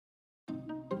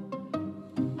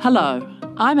Hello,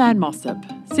 I'm Anne Mossop,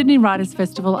 Sydney Writers'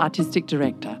 Festival Artistic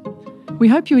Director. We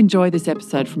hope you enjoy this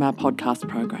episode from our podcast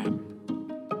program.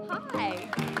 Hi.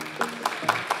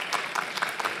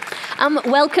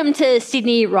 Welcome to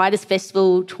Sydney Writers'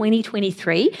 Festival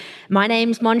 2023. My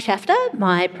name's Mon Shafter,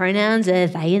 my pronouns are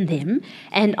they and them,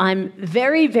 and I'm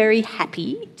very, very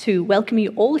happy to welcome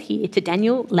you all here to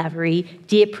Daniel, Lavery,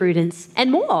 Dear Prudence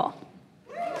and more.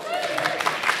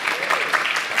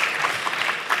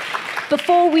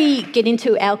 Before we get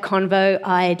into our convo,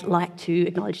 I'd like to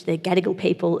acknowledge the Gadigal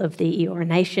people of the Eora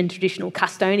Nation, traditional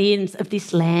custodians of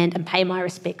this land, and pay my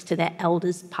respects to their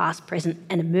elders, past, present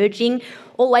and emerging.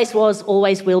 Always was,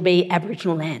 always will be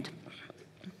Aboriginal land.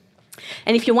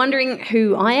 And if you're wondering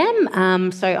who I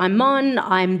am, so I'm Mon,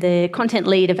 I'm the content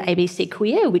lead of ABC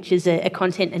Queer, which is a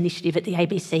content initiative at the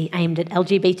ABC aimed at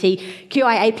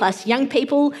LGBTQIA+ young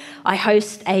people. I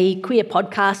host a queer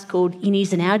podcast called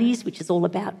Innies and Outies, which is all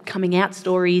about coming out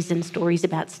stories and stories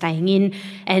about staying in.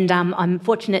 And I'm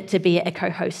fortunate to be a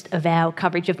co-host of our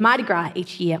coverage of Mardi Gras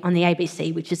each year on the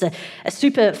ABC, which is a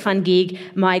super fun gig.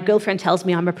 My girlfriend tells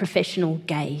me I'm a professional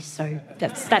gay, so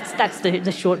that's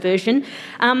the short version.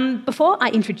 Before I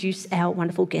introduce our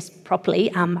wonderful guest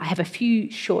properly, I have a few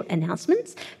short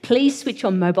announcements. Please switch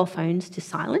your mobile phones to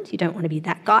silent. You don't want to be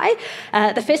that guy.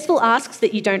 The festival asks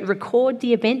that you don't record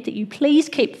the event, that you please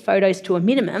keep photos to a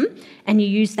minimum, and you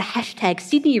use the hashtag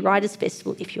Sydney Writers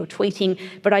Festival if you're tweeting.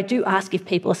 But I do ask if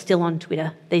people are still on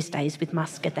Twitter these days with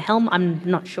Musk at the helm. I'm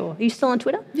not sure. Are you still on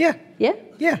Twitter? Yeah. Yeah?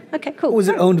 Yeah. Okay, cool. Was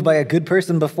it owned by a good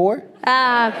person before?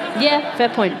 Yeah, fair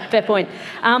point.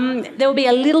 There will be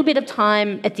a little bit of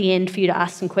time at the end for you to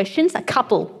ask some questions, a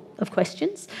couple of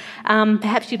questions.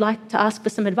 Perhaps you'd like to ask for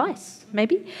some advice,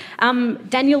 maybe.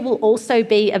 Daniel will also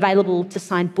be available to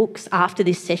sign books after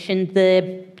this session.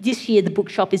 This year, the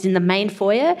bookshop is in the main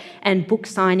foyer, and book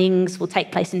signings will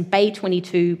take place in Bay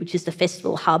 22, which is the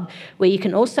festival hub, where you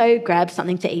can also grab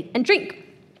something to eat and drink.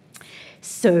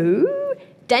 So,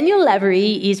 Daniel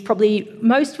Lavery is probably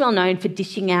most well known for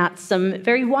dishing out some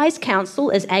very wise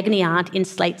counsel as agony aunt in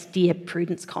Slate's Dear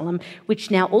Prudence column,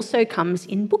 which now also comes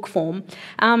in book form.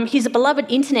 He's a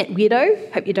beloved internet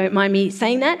weirdo. Hope you don't mind me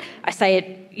saying that. I say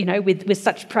it, with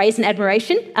such praise and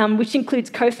admiration, which includes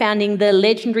co-founding the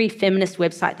legendary feminist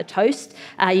website, The Toast.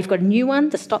 You've got a new one,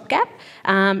 The Stopgap.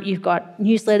 You've got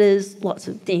newsletters, lots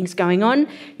of things going on.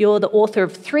 You're the author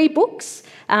of 3 books.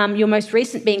 Your most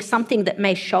recent being Something That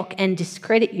May Shock and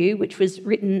Discredit You, which was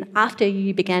written after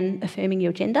you began affirming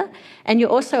your gender. And you're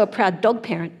also a proud dog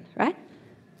parent, right?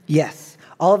 Yes.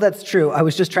 All of that's true. I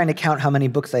was just trying to count how many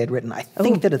books I had written. I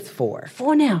think that it's 4.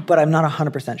 4 now? But I'm not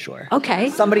 100% sure.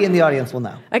 Okay. Somebody in the audience will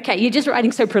know. Okay, you're just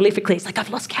writing so prolifically. It's like, I've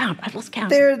lost count.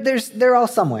 They're all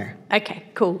somewhere. Okay,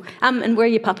 cool. And where are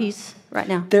your puppies right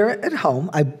now? They're at home,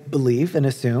 I believe and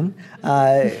assume.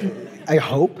 I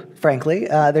hope, frankly.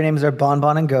 Their names are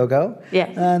Bonbon and Gogo. Yeah.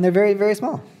 And they're very, very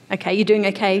small. Okay, you're doing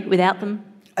okay without them?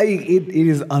 It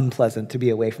is unpleasant to be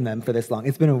away from them for this long.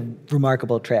 It's been a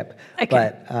remarkable trip,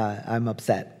 but I'm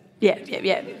upset. Yeah.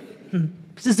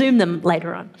 Zoom them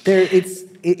later on.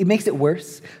 It makes it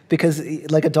worse because,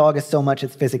 like a dog is so much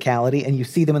its physicality, and you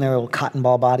see them in their little cotton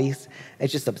ball bodies.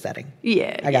 It's just upsetting.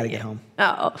 Yeah. I got to get home.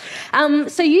 Oh.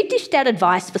 So you dished out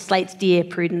advice for Slate's Dear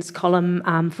Prudence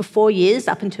column for 4 years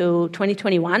up until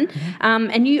 2021,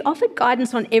 and you offered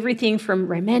guidance on everything from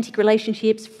romantic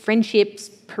relationships, friendships,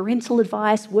 parental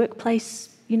advice, workplace,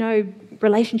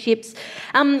 relationships.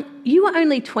 You were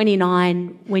only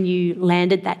 29 when you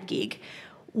landed that gig.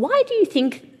 Why do you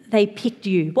think they picked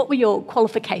you? What were your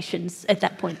qualifications at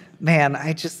that point? Man,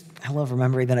 I love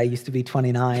remembering that I used to be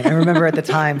 29. I remember at the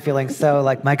time feeling so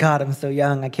like, my God, I'm so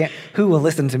young. Who will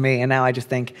listen to me? And now I just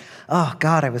think, oh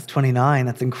God, I was 29.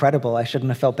 That's incredible. I shouldn't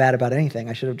have felt bad about anything.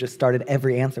 I should have just started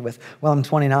every answer with, well, I'm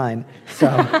 29, so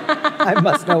I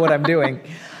must know what I'm doing.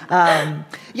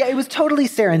 It was totally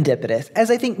serendipitous, as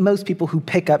I think most people who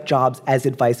pick up jobs as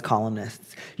advice columnists.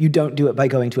 You don't do it by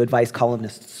going to advice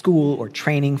columnist school or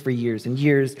training for years and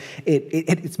years.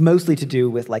 It's mostly to do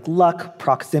with like luck,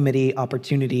 proximity,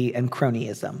 opportunity, and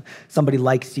cronyism. Somebody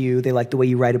likes you, they like the way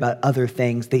you write about other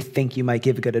things, they think you might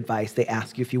give good advice, they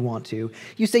ask you if you want to.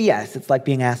 You say yes. It's like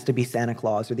being asked to be Santa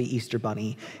Claus or the Easter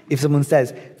Bunny. If someone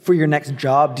says, for your next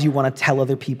job, do you want to tell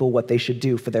other people what they should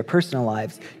do for their personal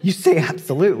lives? You say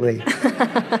absolutely.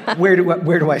 absolutely.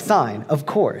 Where do I sign? Of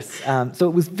course. So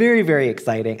it was very, very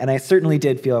exciting, and I certainly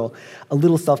did feel a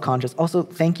little self-conscious. Also,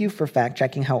 thank you for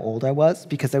fact-checking how old I was,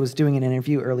 because I was doing an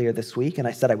interview earlier this week, and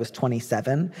I said I was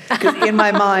 27. Because in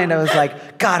my mind, I was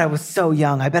like, God, I was so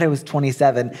young. I bet I was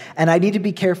 27. And I need to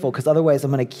be careful, because otherwise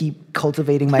I'm going to keep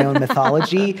cultivating my own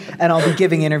mythology, and I'll be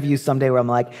giving interviews someday where I'm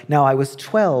like, no, I was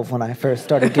 12 when I first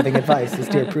started giving advice as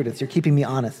Dear Prudence. You're keeping me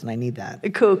honest, and I need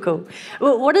that. Cool.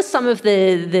 Well, what are some of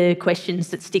the questions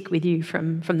that stick with you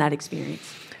from that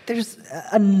experience? There's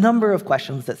a number of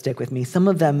questions that stick with me, some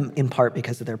of them in part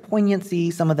because of their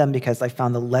poignancy, some of them because I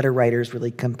found the letter writers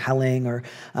really compelling or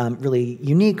really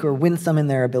unique or winsome in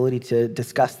their ability to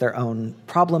discuss their own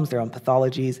problems, their own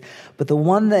pathologies. But the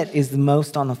one that is the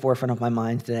most on the forefront of my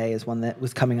mind today is one that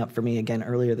was coming up for me again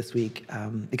earlier this week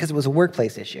because it was a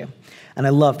workplace issue. And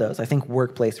I love those. I think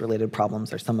workplace-related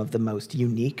problems are some of the most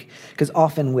unique, because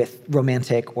often with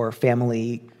romantic or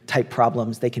family type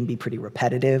problems, they can be pretty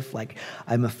repetitive. Like,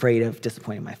 I'm afraid of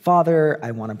disappointing my father.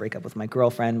 I want to break up with my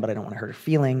girlfriend, but I don't want to hurt her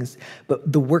feelings.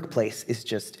 But the workplace is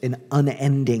just an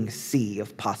unending sea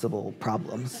of possible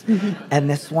problems. And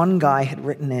this one guy had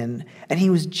written in, and he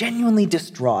was genuinely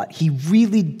distraught. He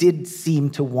really did seem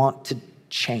to want to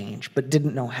change, but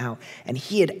didn't know how. And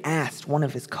he had asked one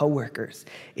of his coworkers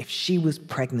if she was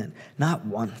pregnant, not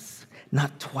once,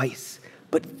 not twice,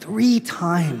 but 3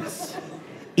 times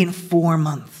in 4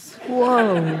 months.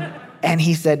 Whoa. And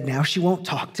he said, now she won't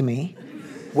talk to me,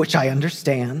 which I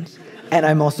understand. And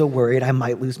I'm also worried I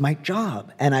might lose my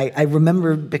job. And I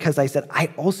remember, because I said,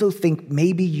 I also think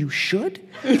maybe you should.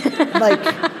 Like,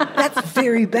 that's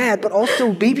very bad. But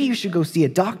also, maybe you should go see a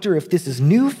doctor if this is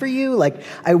new for you. Like,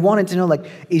 I wanted to know, like,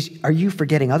 are you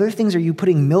forgetting other things? Are you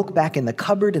putting milk back in the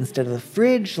cupboard instead of the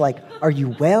fridge? Like, are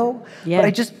you well? Yeah.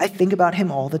 But I think about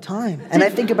him all the time. And I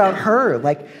think about her.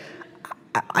 Like,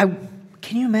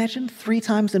 can you imagine 3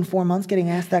 times in 4 months getting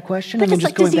asked that question and then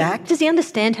just going back? Does he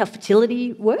understand how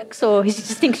fertility works, or he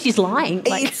just thinks she's lying?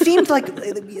 It seemed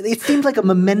like a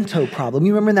Memento problem.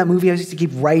 You remember in that movie, I used to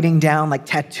keep writing down, like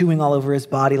tattooing all over his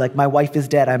body, like, my wife is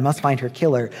dead, I must find her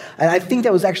killer. And I think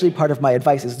that was actually part of my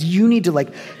advice, is you need to,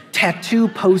 like, tattoo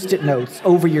Post-it notes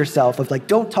over yourself of, like,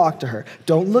 don't talk to her,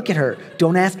 don't look at her,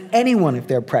 don't ask anyone if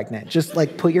they're pregnant, just,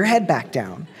 like, put your head back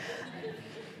down.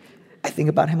 I think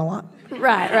about him a lot.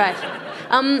 Right.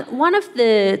 One of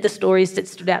the stories that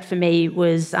stood out for me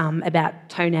was about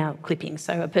toenail clippings.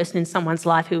 So a person in someone's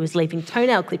life who was leaving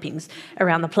toenail clippings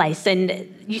around the place. And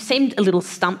you seemed a little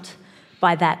stumped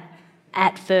by that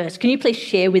at first. Can you please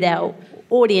share with our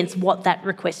audience what that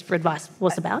request for advice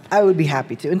was about? I would be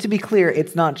happy to. And to be clear,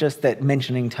 it's not just that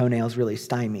mentioning toenails really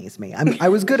stymies me. I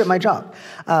was good at my job.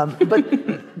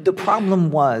 But the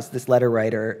problem was, this letter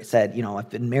writer said, I've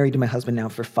been married to my husband now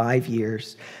for 5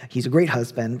 years. He's a great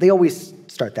husband. They always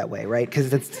start that way, right?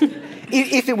 Because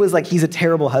if it was like he's a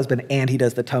terrible husband and he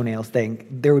does the toenails thing,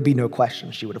 there would be no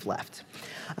question she would have left.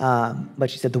 But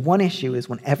she said the one issue is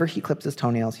whenever he clips his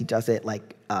toenails, he does it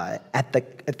like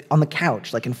on the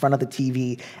couch, like in front of the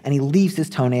TV, and he leaves his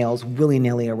toenails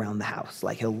willy-nilly around the house.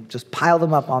 Like, he'll just pile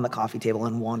them up on the coffee table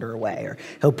and wander away, or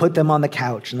he'll put them on the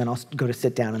couch and then I'll go to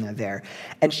sit down and they're there.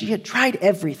 And she had tried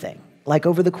everything. Like,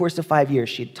 over the course of 5 years,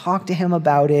 she'd talked to him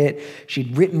about it,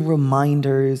 she'd written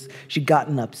reminders, she'd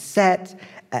gotten upset,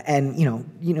 and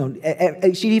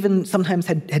she'd even sometimes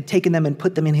had taken them and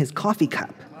put them in his coffee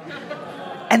cup.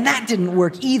 And that didn't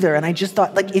work either. And I just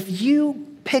thought, like, if you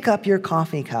pick up your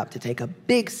coffee cup to take a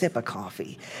big sip of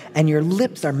coffee and your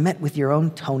lips are met with your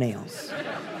own toenails,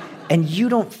 and you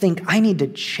don't think, I need to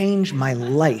change my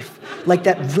life, like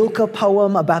that Rilke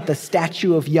poem about the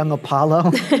statue of young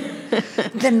Apollo,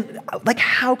 then, like,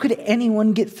 how could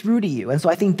anyone get through to you? And so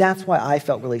I think that's why I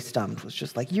felt really stumped, was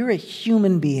just like, you're a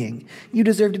human being. You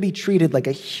deserve to be treated like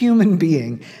a human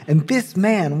being. And this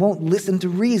man won't listen to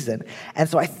reason. And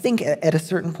so I think at a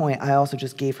certain point, I also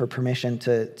just gave her permission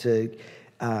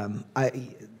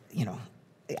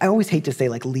I always hate to say,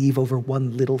 like, leave over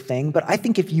one little thing, but I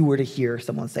think if you were to hear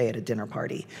someone say at a dinner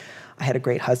party, I had a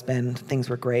great husband, things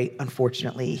were great,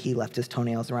 unfortunately, he left his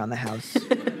toenails around the house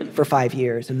for 5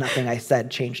 years, and nothing I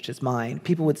said changed his mind,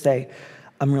 people would say,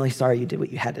 I'm really sorry you did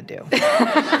what you had to do.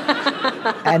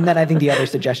 And then I think the other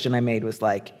suggestion I made was,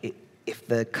 like, if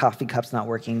the coffee cup's not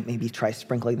working, maybe try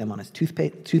sprinkling them on his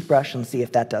toothbrush and see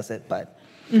if that does it, but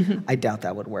I doubt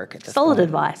that would work at this Solid point.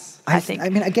 advice, I think. I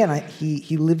mean, again,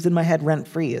 he lives in my head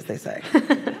rent-free, as they say.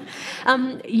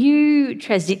 You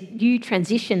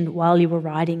transitioned while you were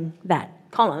writing that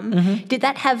column. Did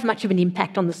that have much of an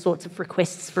impact on the sorts of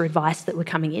requests for advice that were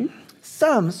coming in?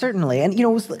 Some, certainly. And, it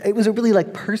was a really,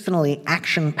 personally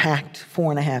action-packed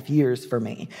 4.5 years for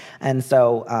me. And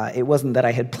so it wasn't that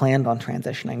I had planned on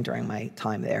transitioning during my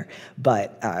time there,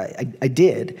 but I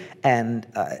did. And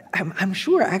I'm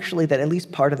sure, actually, that at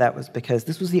least part of that was because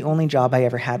this was the only job I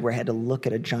ever had where I had to look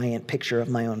at a giant picture of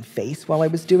my own face while I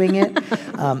was doing it.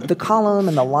 The column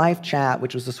and the live chat,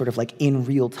 which was the sort of, in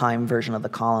real-time version of the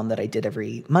column that I did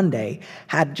every Monday,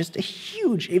 had just a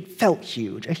huge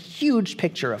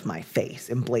picture of my face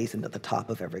emblazoned at the top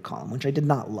of every column, which I did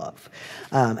not love.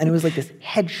 And it was like this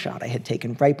headshot I had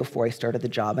taken right before I started the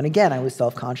job. And again, I was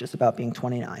self-conscious about being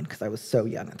 29 because I was so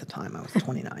young at the time. I was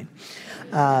 29.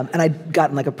 And I'd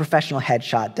gotten a professional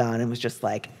headshot done and was just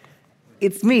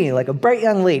it's me, a bright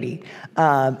young lady.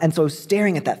 And so I was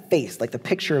staring at that face, the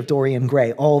picture of Dorian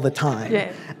Gray all the time.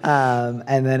 Yeah.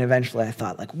 And then eventually I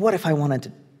thought, what if I wanted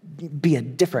to be a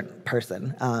different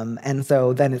person? And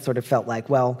so then it sort of felt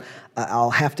I'll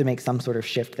have to make some sort of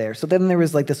shift there. So then there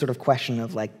was this sort of question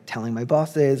of telling my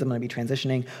bosses I'm going to be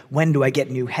transitioning. When do I get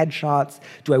new headshots?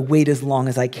 Do I wait as long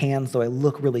as I can so I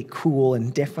look really cool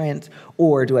and different?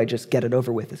 Or do I just get it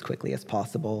over with as quickly as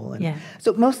possible? And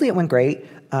so mostly it went great.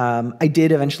 I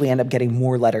did eventually end up getting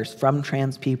more letters from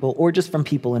trans people or just from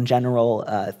people in general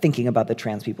thinking about the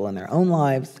trans people in their own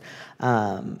lives.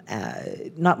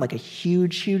 Not a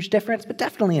huge difference, but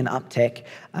definitely an uptick.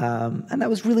 And that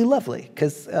was really lovely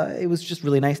because it was just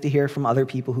really nice to hear from other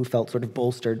people who felt sort of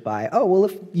bolstered by, oh, well,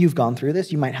 if you've gone through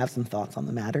this, you might have some thoughts on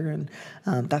the matter. And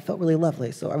that felt really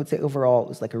lovely. So I would say overall it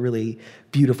was a really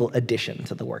beautiful addition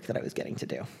to the work that I was getting to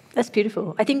do. That's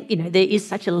beautiful. I think, there is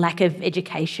such a lack of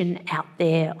education out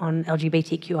there on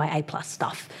LGBTQIA+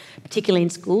 stuff, particularly in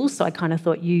schools. So I kind of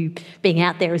thought you being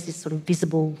out there as this sort of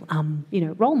visible,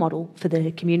 role model for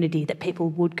the community that people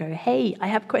would go, hey, I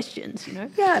have questions,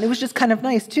 Yeah, and it was just kind of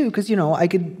nice, too, because, I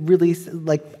could really,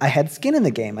 I had skin in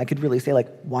the game. I could really say,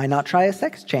 why not try a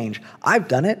sex change? I've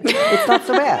done it. It's not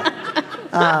so bad.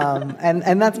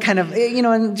 And that's kind of,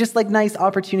 and just nice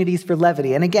opportunities for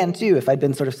levity. And again, too, if I'd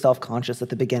been sort of self-conscious at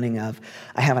the beginning of,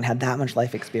 I haven't had that much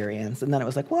life experience, and then it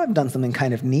was well, I've done something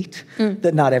kind of neat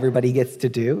that not everybody gets to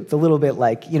do. It's a little bit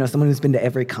someone who's been to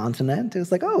every continent. It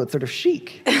was oh, it's sort of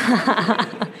chic.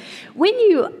 When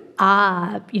you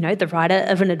are, the writer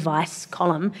of an advice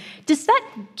column, does that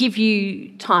give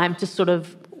you time to sort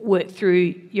of work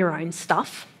through your own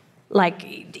stuff?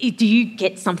 Do you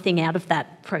get something out of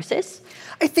that process?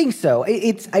 I think so.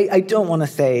 I don't want to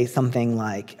say something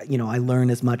I learn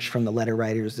as much from the letter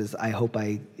writers as I hope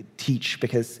I teach,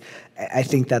 because I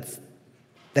think that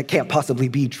can't possibly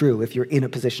be true if you're in a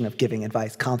position of giving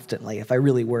advice constantly. If I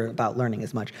really were about learning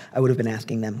as much, I would have been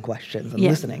asking them questions and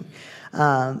listening.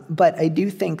 But I do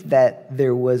think that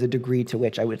there was a degree to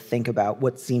which I would think about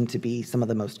what seemed to be some of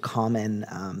the most common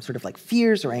sort of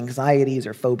fears or anxieties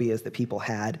or phobias that people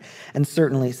had. And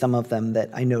certainly some of them that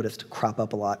I noticed crop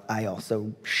up a lot, I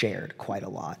also shared quite a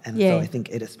lot. And so I think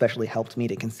it especially helped me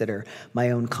to consider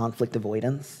my own conflict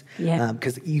avoidance.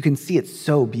 Because you can see it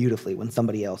so beautifully when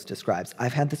somebody else describes,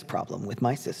 I've had this problem with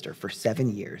my sister for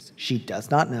 7 years. She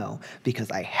does not know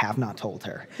because I have not told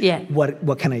her.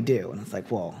 What can I do? And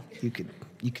it's well, you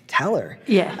could tell her.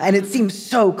 And it seems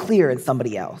so clear in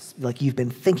somebody else. You've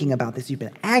been thinking about this, you've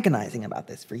been agonizing about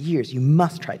this for years. You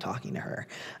must try talking to her.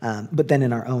 But then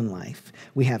in our own life,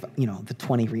 we have, the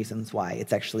 20 reasons why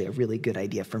it's actually a really good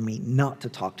idea for me not to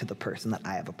talk to the person that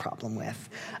I have a problem with.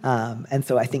 And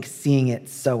so I think seeing it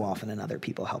so often in other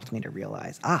people helped me to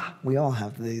realize, we all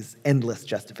have these endless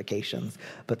justifications,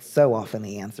 but so often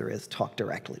the answer is talk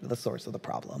directly to the source of the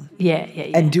problem.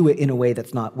 And do it in a way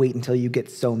that's not wait until you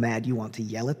get so mad you want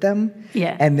to yell at them,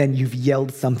 and then you've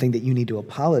yelled something that you need to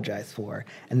apologize for,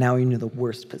 and now you're in the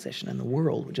worst position in the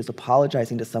world, which is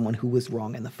apologizing to someone who was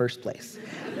wrong in the first place.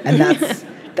 And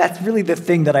that's really the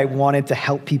thing that I wanted to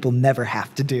help people never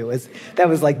have to do. That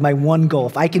was my one goal.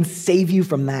 If I can save you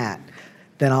from that,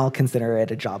 then I'll consider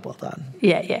it a job well done.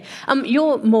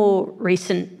 Your more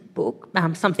recent book,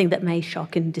 something that may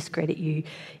shock and discredit you.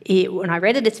 When I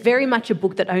read it, it's very much a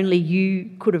book that only you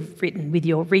could have written, with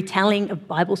your retelling of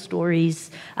Bible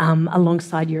stories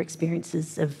alongside your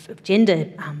experiences of gender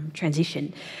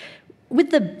transition.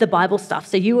 With the Bible stuff,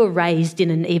 so you were raised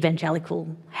in an evangelical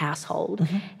household.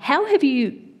 How have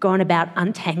you gone about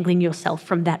untangling yourself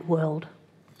from that world?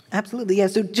 Absolutely, yeah.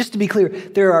 So just to be clear,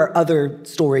 there are other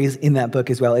stories in that book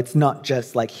as well. It's not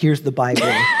just here's the Bible,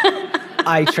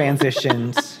 I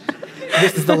transitioned,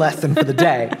 this is the lesson for the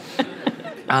day.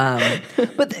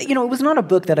 But, it was not a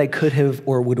book that I could have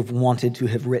or would have wanted to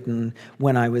have written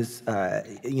when I was,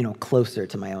 closer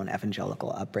to my own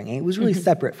evangelical upbringing. It was really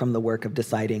separate from the work of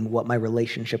deciding what my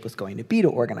relationship was going to be to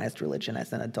organized religion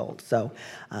as an adult. So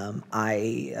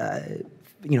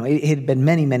it had been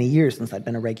many, many years since I'd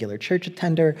been a regular church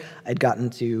attender. I'd gotten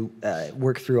to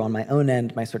work through on my own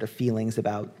end my sort of feelings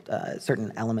about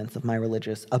certain elements of my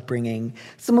religious upbringing,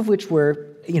 some of which were,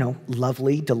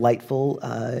 lovely, delightful,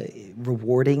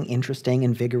 rewarding, interesting,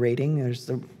 invigorating. There's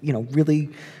a, really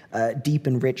deep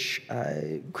and rich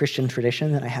Christian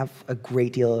tradition that I have a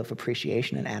great deal of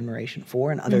appreciation and admiration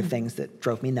for, and other things that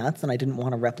drove me nuts and I didn't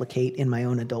want to replicate in my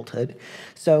own adulthood.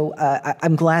 So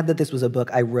I'm glad that this was a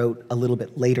book I wrote a little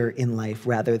bit later in life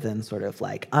rather than sort of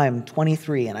like, I'm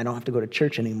 23 and I don't have to go to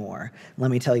church anymore.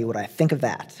 Let me tell you what I think of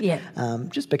that. Yeah.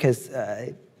 Just because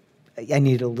I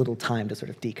needed a little time to sort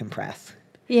of decompress.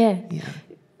 Yeah. Yeah.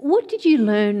 What did you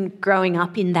learn growing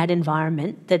up in that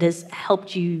environment that has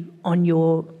helped you on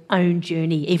your own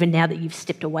journey, even now that you've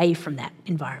stepped away from that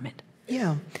environment?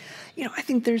 Yeah. I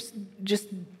think there's just...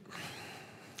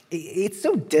 It's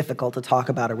so difficult to talk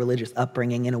about a religious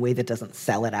upbringing in a way that doesn't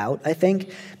sell it out, I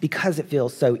think, because it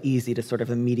feels so easy to sort of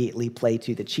immediately play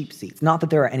to the cheap seats. Not that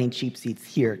there are any cheap seats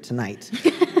here tonight.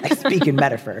 I speak in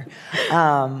metaphor.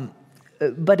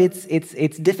 But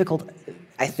it's difficult,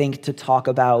 I think, to talk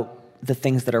about the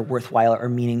things that are worthwhile or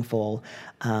meaningful,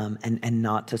 and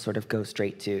not to sort of go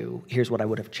straight to, here's what I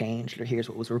would have changed, or here's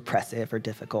what was repressive or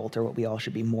difficult, or what we all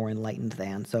should be more enlightened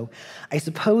than. So I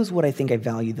suppose what I think I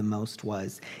valued the most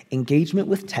was engagement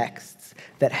with texts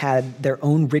that had their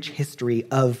own rich history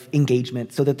of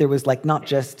engagement, so that there was like not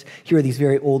just, here are these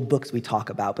very old books we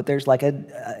talk about, but there's like a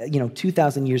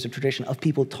 2,000 years of tradition of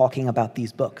people talking about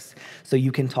these books. So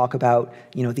you can talk about,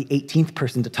 the 18th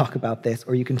person to talk about this,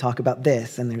 or you can talk about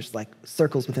this, and there's like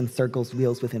circles within circles,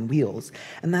 wheels within wheels.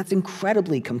 And that's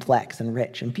incredibly complex and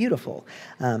rich and beautiful,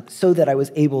 so that I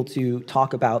was able to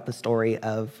talk about the story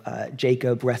of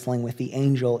Jacob wrestling with the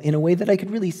angel in a way that I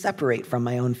could really separate from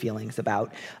my own feelings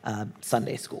about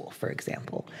Sunday school, for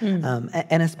example.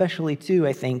 And especially, too,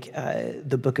 I think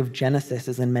the book of Genesis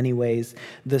is in many ways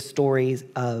the stories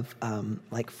of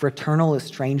fraternal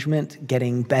estrangement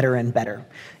getting better and better.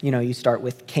 You start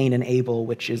with Cain and Abel,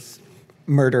 which is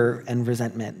murder and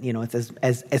resentment. It's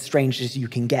as strange as you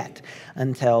can get,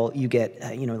 until you get,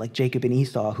 like Jacob and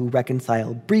Esau, who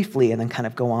reconcile briefly and then kind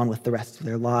of go on with the rest of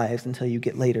their lives, until you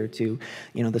get later to,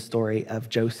 the story of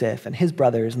Joseph and his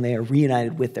brothers, and they are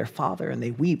reunited with their father, and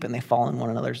they weep and they fall on one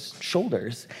another's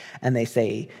shoulders, and they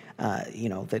say,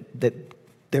 that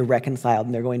they're reconciled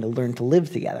and they're going to learn to live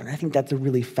together. And I think that's a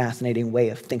really fascinating way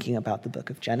of thinking about the book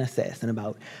of Genesis, and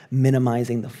about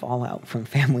minimizing the fallout from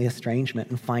family estrangement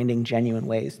and finding genuine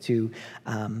ways to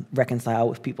reconcile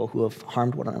with people who have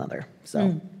harmed one another.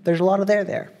 So there's a lot of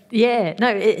there. Yeah, no,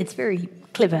 it's very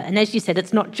clever. And as you said,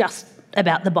 it's not just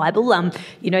about the Bible.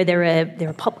 There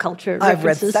are pop culture references. I've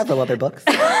read several other books.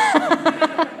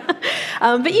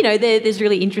 But, there's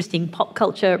really interesting pop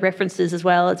culture references as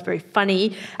well. It's very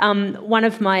funny. One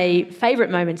of my favourite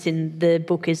moments in the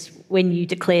book is when you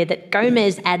declare that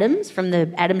Gomez Adams from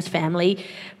the Addams family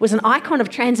was an icon of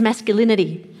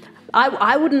transmasculinity.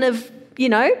 I wouldn't have,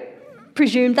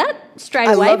 presumed that straight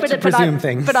away. I love to presume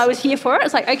things. But I was here for it. I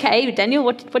was like, okay, Daniel,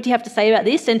 what do you have to say about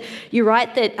this? And you're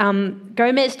right that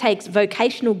Gomez takes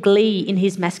vocational glee in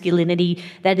his masculinity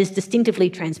that is distinctively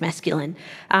transmasculine.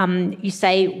 You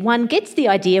say, one gets the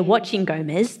idea watching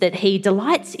Gomez that he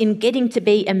delights in getting to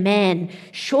be a man,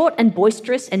 short and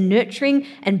boisterous and nurturing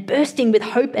and bursting with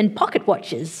hope and pocket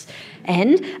watches.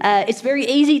 And it's very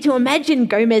easy to imagine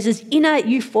Gomez's inner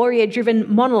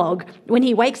euphoria-driven monologue when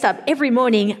he wakes up every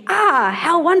morning. Ah,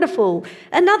 how wonderful.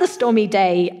 Another stormy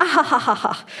day. Ah, ha, ha, ha,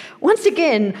 ha. Once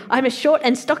again, I'm a short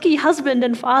and stocky husband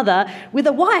and father with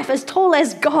a wife as tall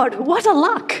as God. What a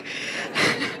luck.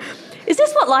 Is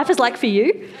this what life is like for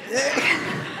you?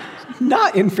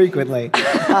 Not infrequently.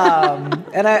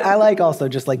 And I like also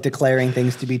just like declaring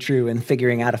things to be true and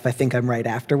figuring out if I think I'm right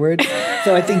afterwards.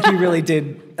 So I think you really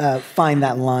did find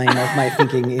that line of my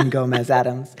thinking in Gomez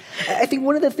Adams. I think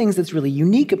one of the things that's really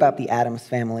unique about the Addams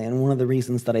family, and one of the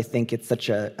reasons that I think it's such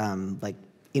a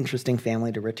interesting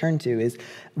family to return to, is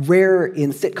rare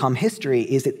in sitcom history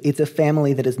is it's a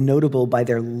family that is notable by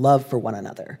their love for one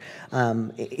another.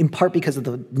 In part because of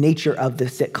the nature of the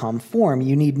sitcom form,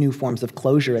 you need new forms of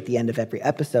closure at the end of every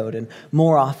episode, and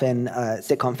more often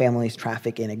sitcom families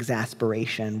traffic in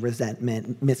exasperation,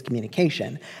 resentment,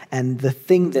 miscommunication. And the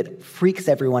thing that freaks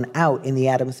everyone out in the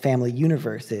Addams Family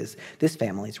universe is this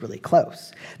family's really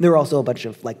close. There are also a bunch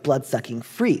of blood-sucking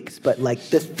freaks, but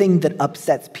the thing that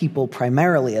upsets people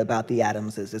primarily primarily about the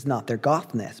Addamses is not their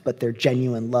gothness, but their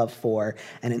genuine love for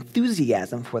and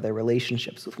enthusiasm for their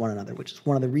relationships with one another, which is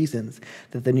one of the reasons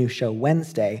that the new show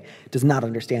Wednesday does not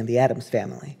understand the Addams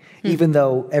family. Even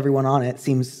though everyone on it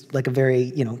seems like a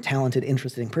very, talented,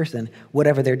 interesting person,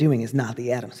 whatever they're doing is not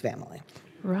the Addams family.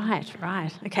 Right.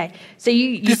 Okay. So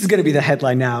you This is going to be the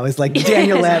headline now. Is like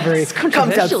Daniel Lavery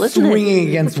comes out swinging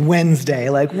against Wednesday.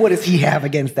 Like, what does he have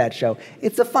against that show?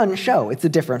 It's a fun show. It's a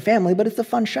different family, but it's a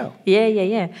fun show.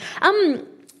 Yeah.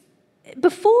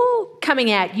 Before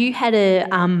coming out, you had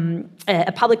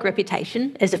a public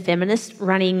reputation as a feminist,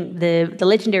 running the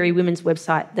legendary women's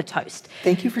website, The Toast.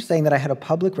 Thank you for saying that I had a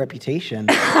public reputation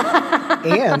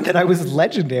and that I was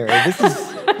legendary. This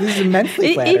is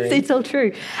immensely flattering. It's all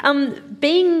true.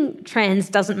 Being trans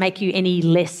doesn't make you any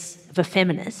less of a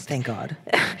feminist. Thank God.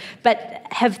 But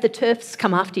have the TERFs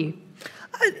come after you?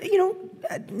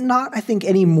 Not, I think,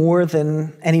 any more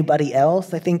than anybody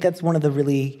else. I think that's one of the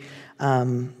really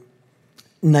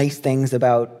nice things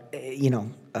about,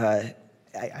 I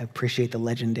appreciate the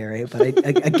legendary, but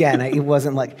it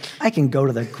wasn't like, I can go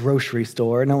to the grocery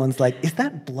store. No one's like, is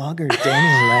that blogger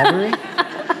Daniel Lavery?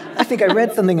 I think I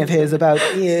read something of his about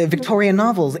Victorian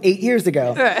novels 8 years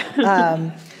ago.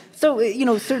 So,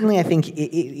 certainly I think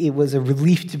it was a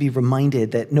relief to be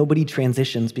reminded that nobody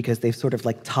transitions because they've sort of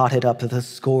like totted up the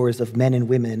scores of men and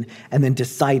women and then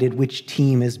decided which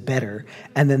team is better.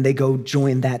 And then they go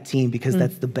join that team because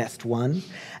that's the best one.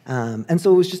 And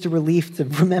so it was just a relief to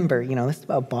remember, this is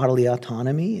about bodily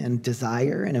autonomy and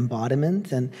desire and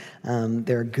embodiment. And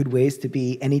there are good ways to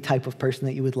be any type of person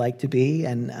that you would like to be.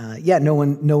 And no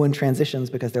one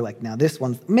transitions because they're like, now this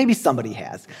one's, maybe somebody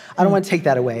has. I don't want to take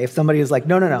that away. If somebody is like,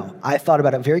 no, I thought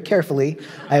about it very carefully.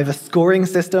 I have a scoring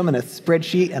system and a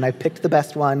spreadsheet and I picked the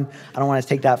best one. I don't want to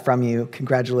take that from you.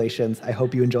 Congratulations. I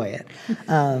hope you enjoy it.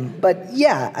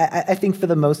 I think for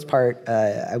the most part,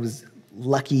 I was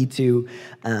lucky to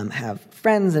have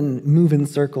friends and move in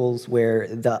circles where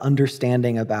the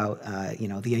understanding about,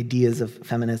 the ideas of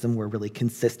feminism were really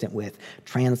consistent with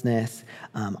transness,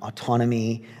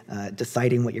 autonomy,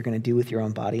 deciding what you're going to do with your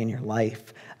own body and your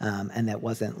life. And that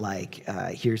wasn't like,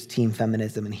 here's team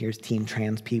feminism and here's team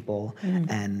trans people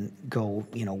and go,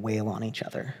 wail on each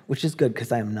other, which is good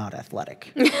because I am not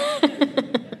athletic.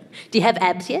 Do you have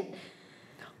abs yet?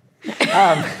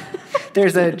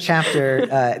 There's a chapter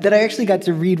that I actually got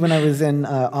to read when I was in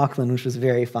Auckland, which was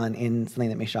very fun, in something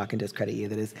that may shock and discredit you,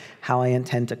 that is how I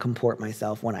intend to comport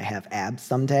myself when I have abs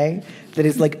someday. That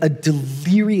is like a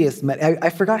delirious... I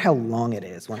forgot how long it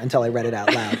is until I read it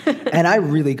out loud. And I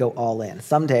really go all in.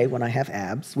 Someday when I have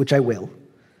abs, which I will,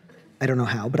 I don't know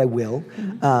how, but I will.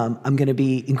 I'm going to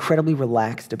be incredibly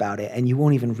relaxed about it, and you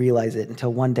won't even realize it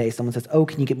until one day someone says, oh,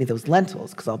 can you get me those lentils?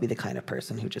 Because I'll be the kind of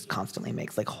person who just constantly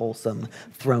makes like wholesome,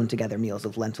 thrown-together meals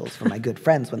of lentils for my good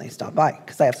friends when they stop by,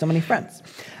 because I have so many friends.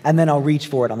 And then I'll reach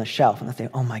for it on the shelf, and I'll say,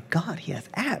 oh my God, he has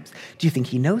abs. Do you think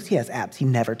he knows he has abs? He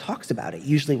never talks about it.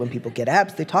 Usually when people get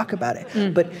abs, they talk about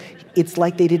it. But it's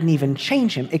like they didn't even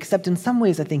change him, except in some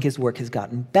ways I think his work has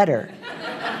gotten better.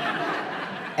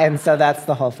 And so that's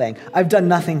the whole thing. I've done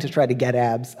nothing to try to get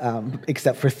abs,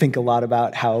 except for think a lot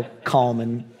about how calm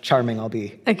and charming I'll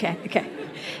be. Okay.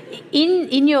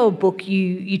 In your book,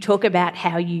 you talk about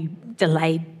how you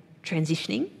delayed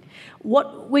transitioning.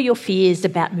 What were your fears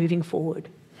about moving forward?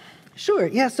 Sure,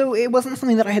 yeah, so it wasn't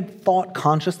something that I had thought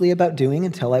consciously about doing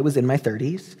until I was in my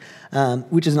 30s,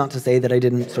 which is not to say that I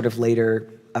didn't sort of later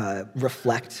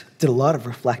did a lot of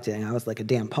reflecting. I was like a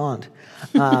damn pond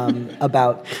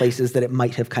about places that it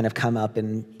might have kind of come up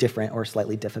in different or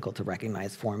slightly difficult to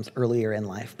recognize forms earlier in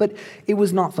life. But it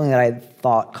was not something that I had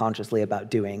thought consciously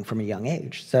about doing from a young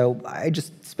age. So I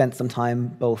just spent some time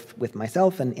both with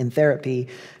myself and in therapy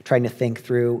trying to think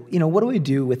through, what do I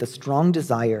do with a strong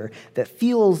desire that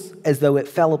feels as though it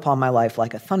fell upon my life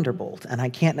like a thunderbolt, and I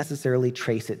can't necessarily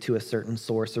trace it to a certain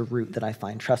source or root that I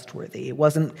find trustworthy. It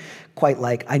wasn't quite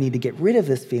like I need to get rid of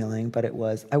this feeling, but it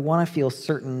was I want to feel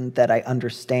certain that I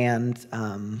understand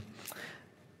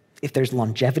if there's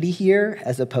longevity here,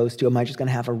 as opposed to am I just going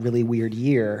to have a really weird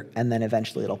year and then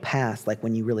eventually it'll pass, like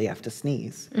when you really have to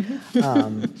sneeze.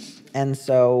 And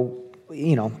so,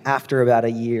 after about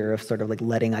a year of sort of like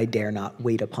letting I dare not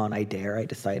wait upon I dare, I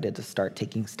decided to start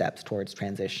taking steps towards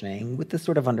transitioning with this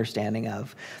sort of understanding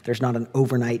of there's not an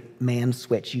overnight man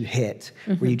switch you hit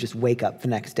where you just wake up the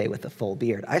next day with a full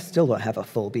beard. I still don't have a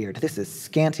full beard. This is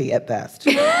scanty at best.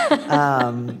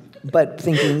 But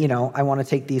thinking, I want to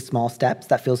take these small steps.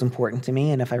 That feels important to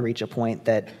me. And if I reach a point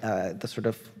that the sort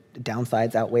of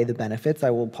downsides outweigh the benefits, I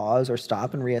will pause or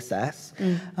stop and reassess,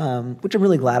 which I'm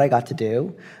really glad I got to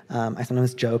do. I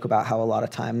sometimes joke about how a lot of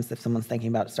times if someone's thinking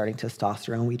about starting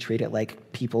testosterone, we treat it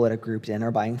like people at a group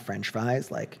dinner buying French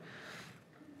fries. Like,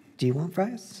 do you want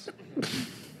fries?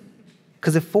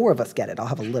 Because if 4 of us get it, I'll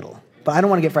have a little. But I don't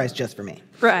want to get fries just for me.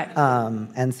 Right.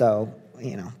 And so,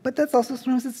 but that's also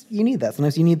sometimes you need that.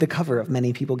 Sometimes you need the cover of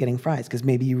many people getting fries because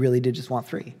maybe you really did just want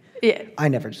 3. Yeah. I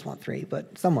never just want 3,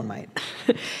 but someone might.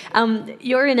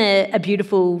 You're in a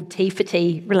beautiful T for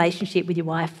T relationship with your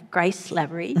wife, Grace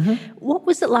Lavery. What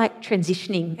was it like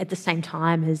transitioning at the same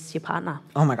time as your partner?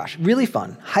 Oh my gosh, really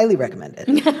fun. Highly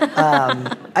recommended.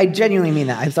 I genuinely mean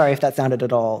that. I'm sorry if that sounded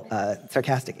at all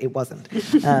sarcastic. It wasn't.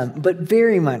 But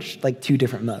very much like 2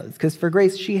 different modes. Because for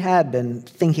Grace, she had been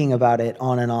thinking about it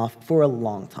on and off for a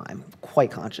long time,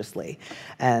 quite consciously.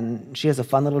 And she has a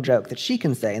fun little joke that she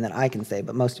can say and that I can say,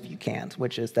 but most of you can't,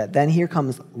 which is that then here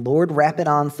comes Lord Rapid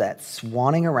Onset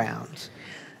swanning around.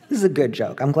 This is a good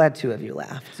joke. I'm glad 2 of you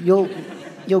laughed.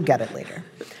 You'll get it later.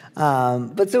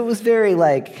 But so it was very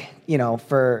like,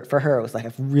 for her, it was like,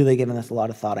 I've really given this a lot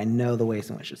of thought. I know the ways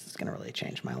in which this is going to really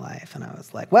change my life. And I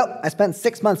was like, well, I spent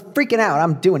 6 months freaking out.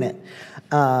 I'm doing it.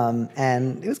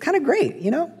 And it was kind of great,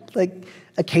 like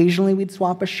occasionally we'd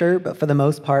swap a shirt, but for the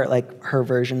most part, like her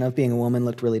version of being a woman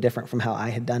looked really different from how I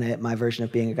had done it. My version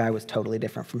of being a guy was totally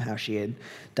different from how she had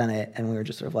done it. And we were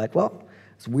just sort of like, well,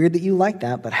 it's weird that you like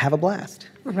that, but have a blast.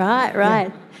 Right. Yeah.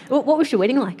 What was your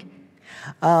wedding like?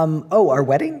 Our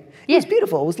wedding? Yeah. It was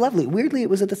beautiful. It was lovely. Weirdly, it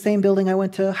was at the same building I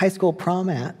went to high school prom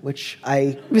at, which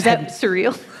I... Was that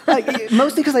surreal?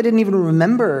 Mostly because I didn't even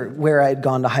remember where I'd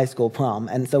gone to high school prom.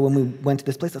 And so when we went to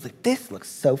this place, I was like, this looks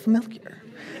so familiar.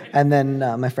 And then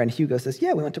my friend Hugo says,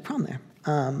 yeah, we went to prom there.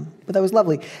 But that was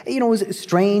lovely. It was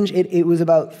strange. It was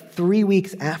about 3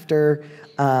 weeks after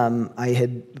I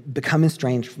had become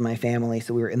estranged from my family,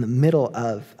 so we were in the middle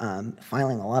of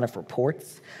filing a lot of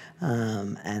reports.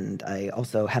 And I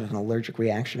also had an allergic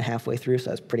reaction halfway through,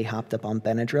 so I was pretty hopped up on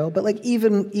Benadryl. But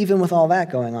even with all that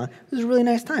going on, it was a really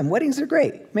nice time. Weddings are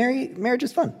great. Marriage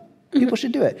is fun. People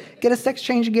should do it. Get a sex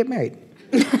change and get married.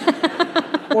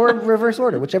 Or reverse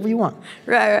order, whichever you want.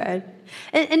 Right.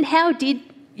 And how did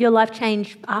your life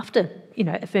change after,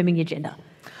 affirming your gender?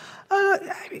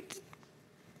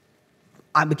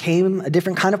 I became a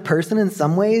different kind of person in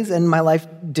some ways, and my life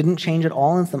didn't change at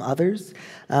all in some others.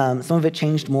 Some of it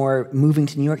changed more moving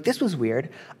to New York. This was weird.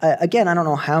 Again, I don't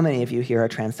know how many of you here are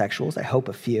transsexuals. I hope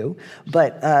a few.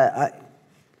 But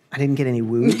I didn't get any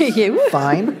woos. Yeah, woo.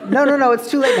 Fine. No, it's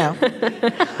too late now.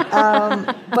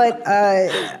 But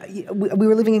we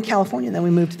were living in California, and then we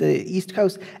moved to the East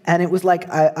Coast, and it was like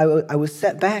I was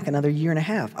set back another year and a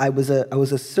half. I was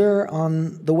a sir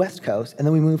on the West Coast, and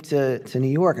then we moved to New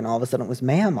York, and all of a sudden it was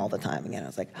ma'am all the time again. I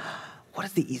was like, what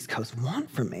does the East Coast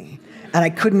want from me? And I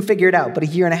couldn't figure it out, but a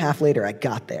year and a half later, I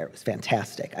got there. It was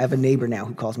fantastic. I have a neighbor now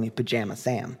who calls me Pajama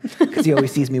Sam, because he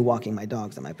always sees me walking my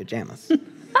dogs in my pajamas.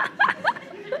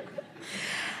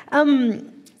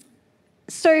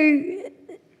 So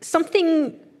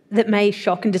something that may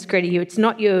shock and discredit you, it's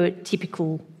not your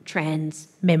typical trans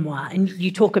memoir, and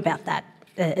you talk about that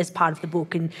as part of the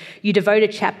book, and you devote a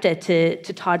chapter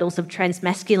to titles of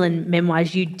transmasculine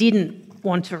memoirs you didn't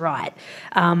want to write,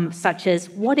 such as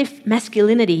What If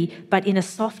Masculinity but in a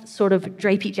Soft Sort of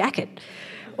Drapey Jacket,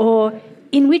 or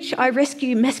In Which I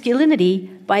Rescue Masculinity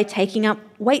by Taking Up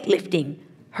Weightlifting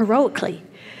Heroically.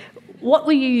 What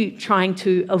were you trying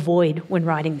to avoid when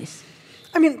writing this?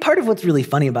 I mean, part of what's really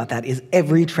funny about that is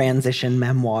every transition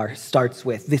memoir starts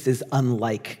with, this is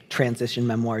unlike transition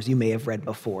memoirs you may have read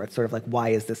before. It's sort of like, why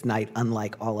is this night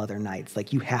unlike all other nights?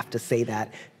 Like, you have to say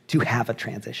that to have a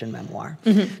transition memoir.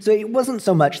 Mm-hmm. So it wasn't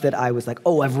so much that I was like,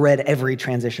 oh, I've read every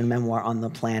transition memoir on the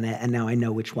planet, and now I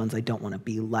know which ones I don't want to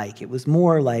be like. It was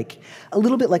more like, a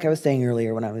little bit like I was saying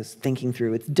earlier when I was thinking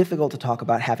through, it's difficult to talk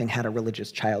about having had a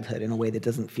religious childhood in a way that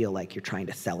doesn't feel like you're trying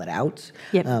to sell it out,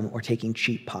 yep. Or taking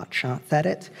cheap pot shots at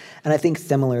it. And I think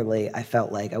similarly, I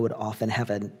felt like I would often have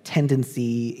a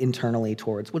tendency internally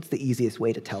towards, what's the easiest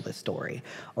way to tell this story?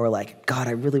 Or like, God,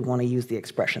 I really want to use the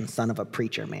expression son of a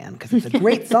preacher man, because it's a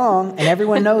great song, and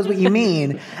everyone knows what you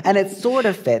mean, and it sort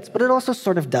of fits, but it also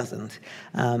sort of doesn't.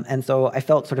 And so I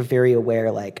felt sort of very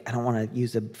aware, like, I don't want to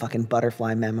use a fucking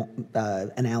butterfly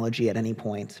analogy at any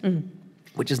point,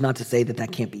 which is not to say that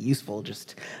that can't be useful,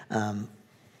 just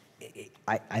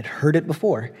I'd heard it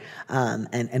before,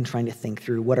 and trying to think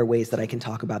through what are ways that I can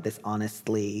talk about this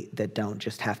honestly that don't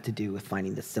just have to do with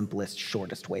finding the simplest,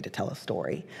 shortest way to tell a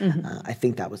story. I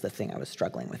think that was the thing I was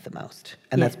struggling with the most.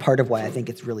 And that's part of why I think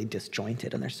it's really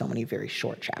disjointed, and there's so many very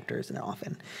short chapters, and it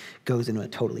often goes into a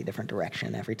totally different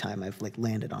direction every time I've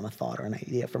landed on a thought or an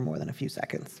idea for more than a few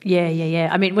seconds. Yeah.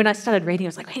 I mean, when I started reading, I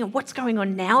was like, hang on, what's going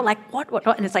on now? Like, what?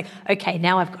 And it's like, okay,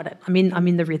 now I've got it. I'm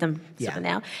in the rhythm sort of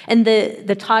now. And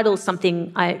the title's something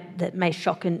that may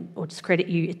shock or discredit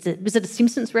you. Was it a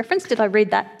Simpsons reference? Did I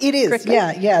read that It is, correctly?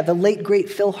 yeah. The late, great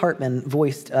Phil Hartman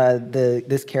voiced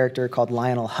this character called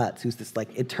Lionel Hutz, who's this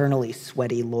eternally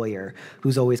sweaty lawyer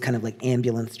who's always kind of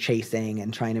ambulance chasing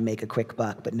and trying to make a quick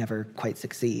buck but never quite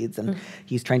succeeds. And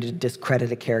he's trying to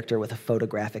discredit a character with a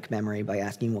photographic memory by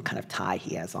asking what kind of tie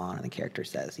he has on. And the character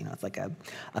says, it's like a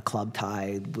club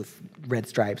tie with red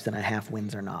stripes and a half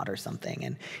Windsor knot or something.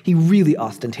 And he really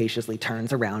ostentatiously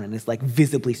turns around and is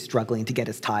visibly struggling to get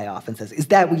his tie off and says, "Is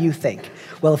that what you think?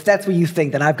 Well, if that's what you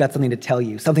think, then I've got something to tell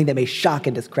you, something that may shock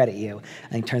and discredit you."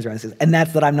 And he turns around and says, "And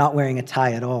that's that I'm not wearing a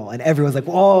tie at all." And everyone's like,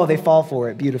 "Whoa," they fall for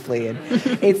it beautifully. And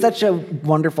it's such a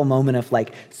wonderful moment of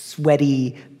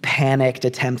sweaty, panicked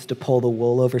attempts to pull the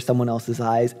wool over someone else's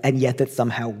eyes, and yet that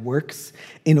somehow works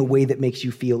in a way that makes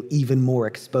you feel even more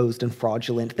exposed and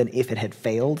fraudulent than if it had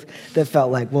failed. That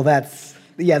felt like, well,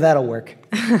 that'll work.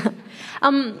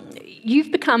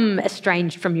 You've become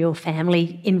estranged from your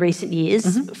family in recent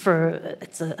years.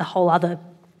 It's a whole other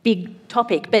big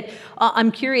topic. But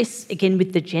I'm curious, again,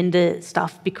 with the gender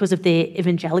stuff, because of their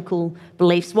evangelical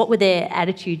beliefs, what were their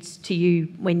attitudes to you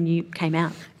when you came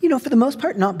out? For the most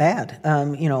part, not bad.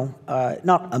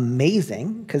 Not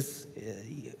amazing, because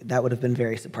that would have been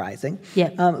very surprising.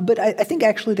 Yeah. But I think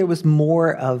actually there was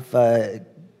more of a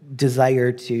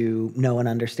desire to know and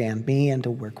understand me and to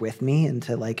work with me and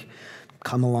to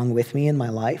come along with me in my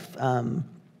life.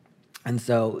 And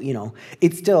so,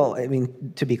 it's still,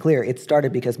 to be clear, it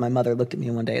started because my mother looked at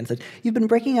me one day and said, "You've been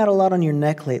breaking out a lot on your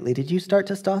neck lately. Did you start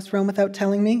testosterone without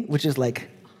telling me?" Which is so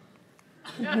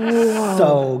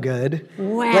good.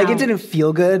 Wow. It didn't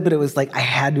feel good, but it was I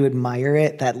had to admire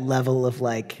it, that level of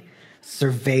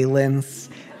surveillance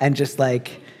and just oh,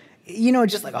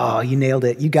 you nailed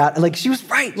it. You got, she was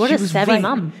right. What she a was savvy right.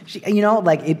 mum. She,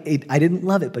 I didn't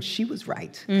love it, but she was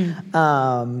right.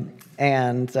 So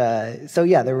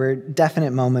there were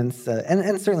definite moments,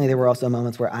 and certainly there were also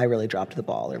moments where I really dropped the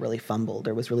ball or really fumbled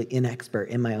or was really inexpert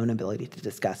in my own ability to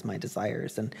discuss my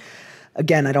desires. And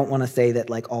again, I don't want to say that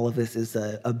all of this is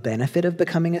a benefit of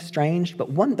becoming estranged, but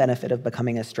one benefit of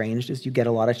becoming estranged is you get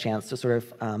a lot of chance to sort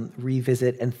of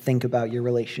revisit and think about your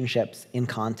relationships in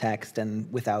context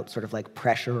and without sort of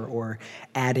pressure or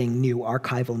adding new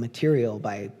archival material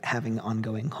by having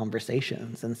ongoing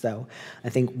conversations. And so I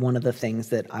think one of the things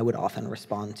that I would often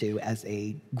respond to as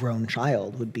a grown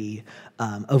child would be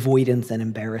avoidance and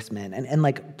embarrassment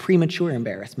and premature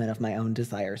embarrassment of my own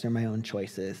desires or my own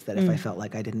choices that if I felt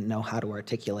like I didn't know how to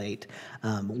articulate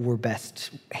were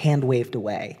best hand-waved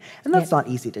away. And that's not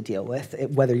easy to deal with,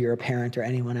 whether you're a parent or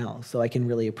anyone else. So I can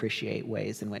really appreciate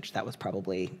ways in which that was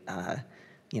probably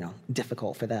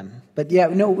difficult for them. But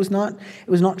it was not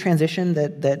transition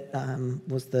that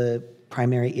was the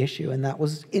primary issue, and that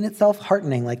was in itself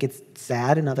heartening. It's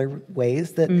sad in other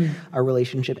ways that our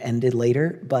relationship ended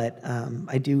later, but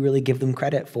I do really give them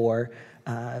credit for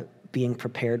being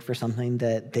prepared for something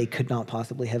that they could not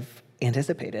possibly have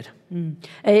anticipated.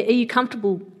 Are you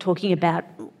comfortable talking about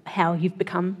how you've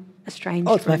become estranged?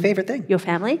 Oh, it's my favorite thing. Your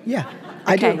family? Yeah.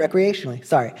 I do it recreationally.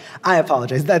 Sorry. I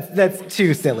apologize. That's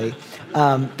too silly.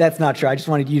 That's not true. I just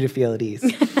wanted you to feel at ease.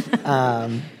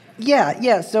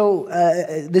 So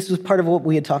this was part of what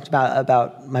we had talked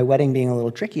about my wedding being a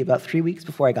little tricky. About 3 weeks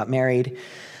before I got married,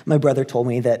 my brother told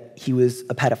me that he was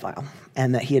a pedophile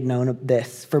and that he had known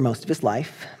this for most of his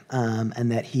life,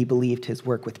 and that he believed his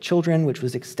work with children, which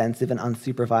was extensive and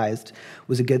unsupervised,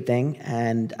 was a good thing,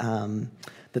 and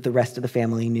that the rest of the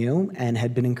family knew and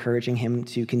had been encouraging him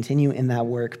to continue in that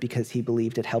work because he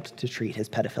believed it helped to treat his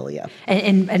pedophilia.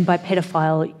 And by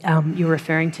pedophile, you're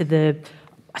referring to the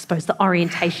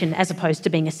orientation as opposed to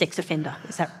being a sex offender.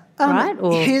 Is that right?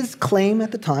 Or? His claim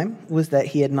at the time was that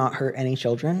he had not hurt any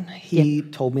children. He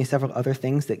told me several other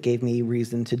things that gave me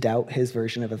reason to doubt his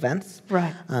version of events.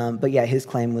 Right. But his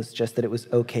claim was just that it was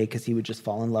okay because he would just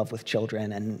fall in love with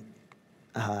children and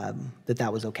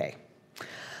that was okay.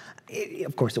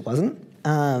 Of course it wasn't.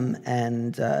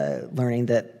 Learning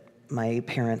that my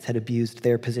parents had abused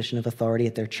their position of authority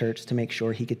at their church to make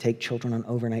sure he could take children on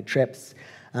overnight trips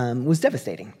was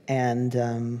devastating.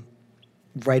 And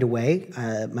right away,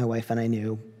 my wife and I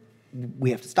knew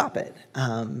we have to stop it.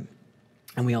 And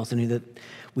we also knew that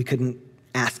we couldn't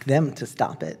ask them to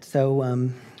stop it.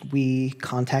 So we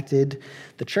contacted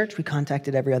the church, we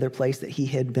contacted every other place that he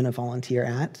had been a volunteer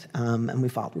at, and we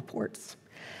filed reports.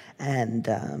 And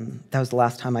that was the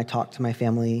last time I talked to my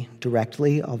family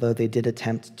directly, although they did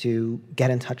attempt to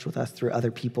get in touch with us through other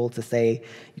people to say,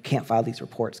 you can't file these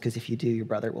reports because if you do, your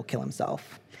brother will kill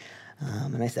himself.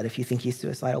 And I said, if you think he's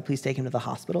suicidal, please take him to the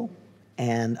hospital.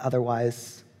 And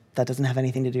otherwise, that doesn't have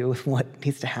anything to do with what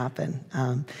needs to happen.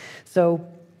 So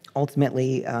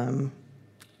ultimately,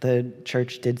 the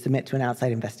church did submit to an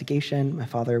outside investigation. My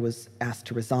father was asked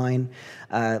to resign.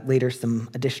 Later, some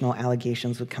additional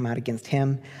allegations would come out against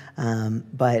him.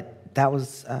 But that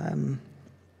was the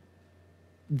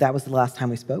last time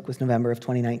we spoke, was November of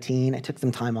 2019. I took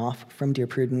some time off from Dear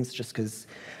Prudence just because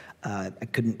I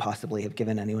couldn't possibly have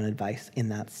given anyone advice in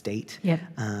that state. Yep.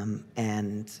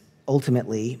 And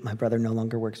ultimately, my brother no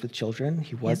longer works with children.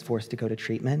 He was forced to go to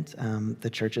treatment. The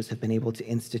churches have been able to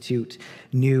institute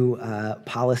new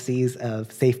policies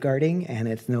of safeguarding, and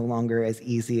it's no longer as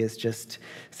easy as just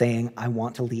saying, I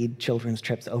want to lead children's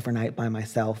trips overnight by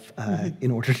myself in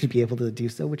order to be able to do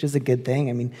so, which is a good thing.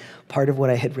 I mean, part of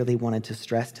what I had really wanted to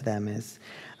stress to them is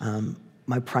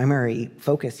my primary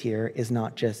focus here is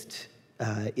not just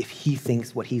if he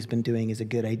thinks what he's been doing is a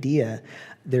good idea.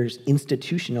 There's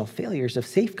institutional failures of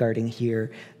safeguarding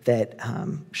here that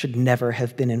should never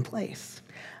have been in place.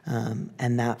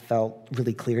 And that felt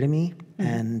really clear to me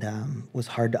and was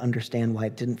hard to understand why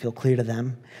it didn't feel clear to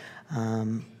them.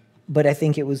 But I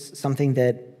think it was something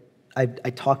that I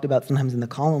talked about sometimes in the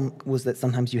column, was that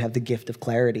sometimes you have the gift of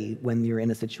clarity when you're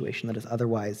in a situation that is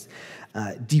otherwise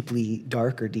deeply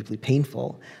dark or deeply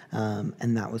painful.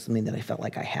 And that was something that I felt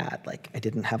like I had. Like, I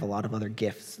didn't have a lot of other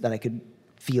gifts that I could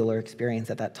feel or experience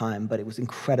at that time, but it was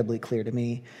incredibly clear to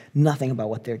me. Nothing about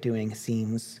what they're doing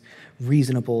seems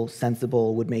reasonable,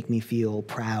 sensible, would make me feel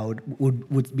proud,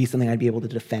 would be something I'd be able to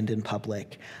defend in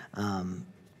public.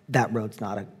 That's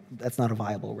not a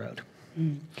viable road.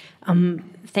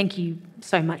 Thank you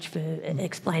so much for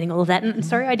explaining all of that. And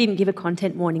sorry I didn't give a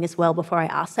content warning as well before I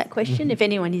asked that question. If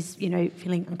anyone is,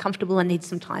 feeling uncomfortable and needs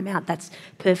some time out, that's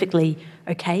perfectly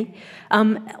okay.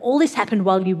 All this happened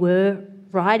while you were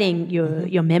writing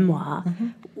your memoir.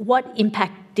 What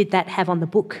impact did that have on the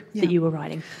book that you were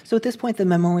writing? So at this point, the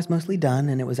memoir was mostly done,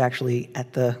 and it was actually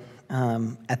at the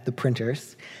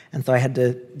printers. And so I had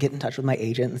to get in touch with my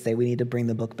agent and say, we need to bring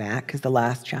the book back, because the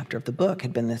last chapter of the book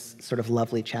had been this sort of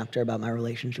lovely chapter about my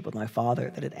relationship with my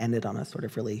father that had ended on a sort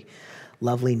of really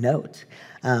lovely note.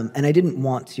 And I didn't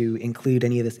want to include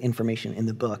any of this information in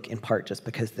the book, in part just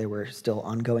because there were still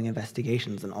ongoing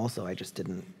investigations, and also I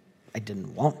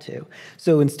didn't want to.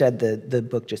 So instead, the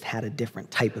book just had a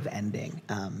different type of ending.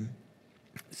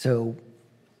 So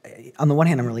on the one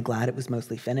hand, I'm really glad it was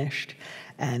mostly finished.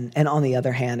 And on the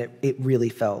other hand, it really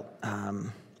felt,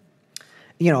 I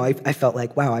felt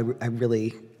like, wow, I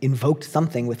really invoked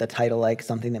something with a title like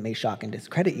Something That May Shock and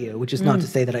Discredit You, which is not to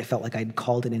say that I felt like I'd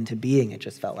called it into being. It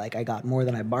just felt like I got more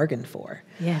than I bargained for.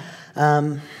 Yeah.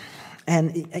 And,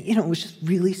 it was just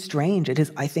really strange. It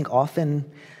is, I think,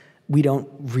 often we don't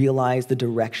realize the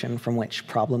direction from which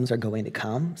problems are going to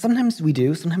come. Sometimes we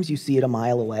do. Sometimes you see it a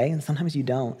mile away, and sometimes you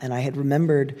don't. And I had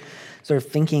remembered sort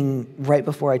of thinking right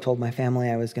before I told my family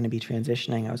I was going to be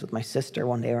transitioning, I was with my sister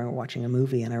one day and we were watching a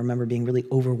movie, and I remember being really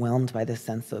overwhelmed by this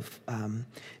sense of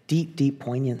deep, deep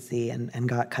poignancy and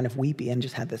got kind of weepy and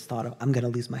just had this thought of, I'm going to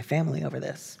lose my family over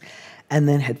this. And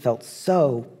then had felt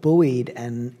so buoyed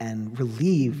and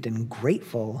relieved and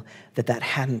grateful that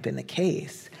hadn't been the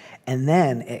case. And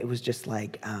then it was just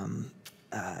like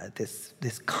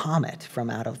this comet from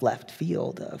out of left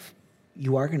field of,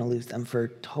 you are going to lose them for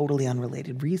totally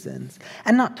unrelated reasons.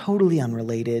 And not totally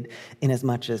unrelated in as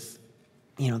much as,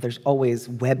 there's always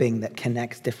webbing that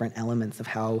connects different elements of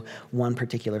how one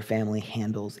particular family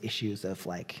handles issues of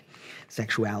like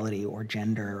sexuality or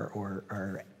gender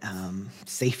or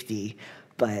safety.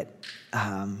 But,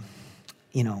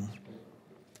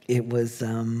 it was...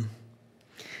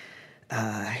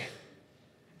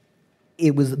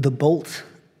 it was the bolt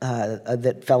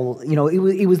that fell,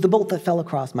 it was the bolt that fell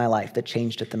across my life that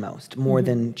changed it the most, more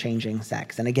than changing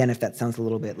sex. And again, if that sounds a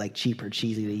little bit like cheap or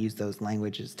cheesy to use those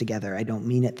languages together, I don't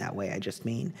mean it that way. I just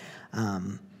mean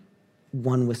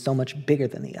one was so much bigger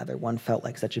than the other. One felt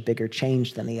like such a bigger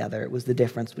change than the other. It was the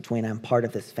difference between, I'm part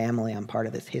of this family, I'm part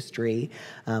of this history.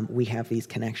 We have these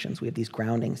connections, we have these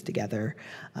groundings together.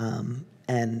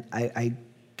 And I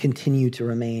continue to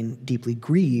remain deeply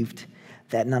grieved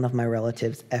that none of my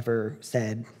relatives ever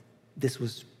said this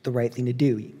was the right thing to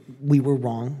do. We were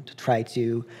wrong to try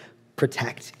to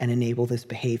protect and enable this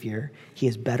behavior. He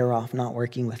is better off not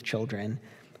working with children.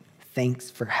 thanks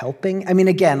for helping. I mean,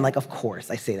 again, like, of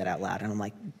course, I say that out loud, and I'm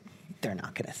like, they're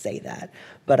not going to say that.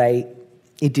 But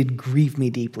it did grieve me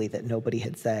deeply that nobody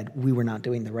had said, we were not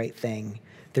doing the right thing.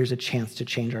 There's a chance to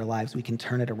change our lives. We can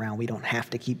turn it around. We don't have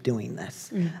to keep doing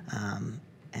this.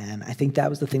 And I think that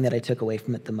was the thing that I took away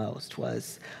from it the most,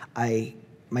 was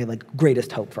my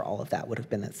greatest hope for all of that would have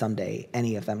been that someday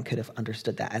any of them could have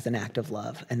understood that as an act of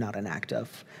love and not an act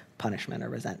of punishment or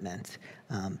resentment.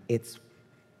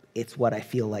 It's what I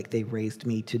feel like they raised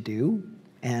me to do,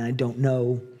 and I don't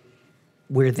know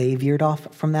where they veered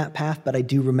off from that path, but I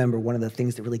do remember one of the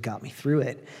things that really got me through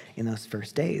it in those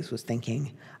first days was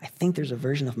thinking, I think there's a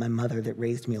version of my mother that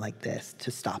raised me like this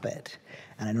to stop it.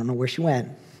 And I don't know where she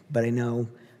went, but I know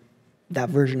that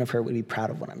version of her would be proud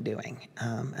of what I'm doing.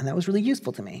 And that was really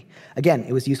useful to me. Again,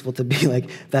 it was useful to be like,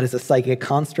 that is a psychic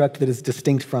construct that is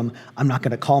distinct from, I'm not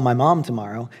going to call my mom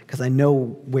tomorrow because I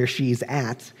know where she's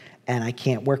at and I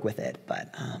can't work with it.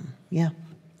 But yeah.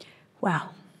 Wow.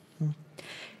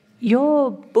 Your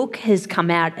book has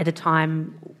come out at a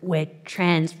time where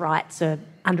trans rights are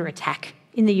under attack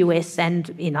in the US and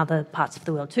in other parts of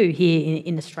the world too, here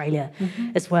in Australia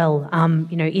as well.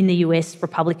 In the US,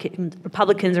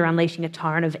 Republicans are unleashing a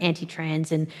torrent of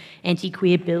anti-trans and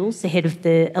anti-queer bills ahead of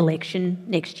the election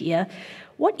next year.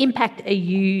 What impact are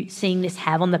you seeing this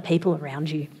have on the people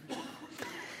around you?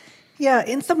 Yeah,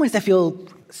 in some ways I feel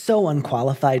so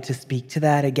unqualified to speak to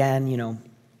that. Again,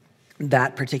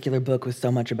 that particular book was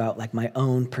so much about like my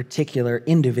own particular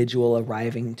individual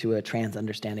arriving to a trans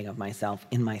understanding of myself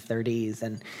in my 30s.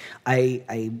 And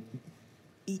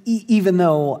even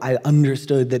though I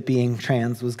understood that being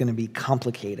trans was going to be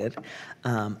complicated,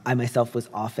 I myself was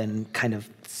often kind of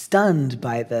stunned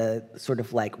by the sort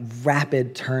of like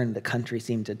rapid turn the country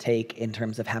seemed to take in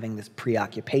terms of having this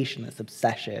preoccupation, this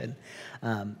obsession,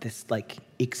 this like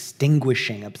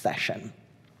extinguishing obsession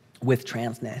with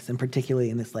transness, and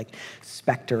particularly in this like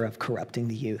specter of corrupting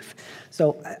the youth.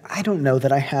 So I don't know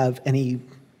that I have any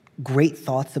great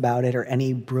thoughts about it or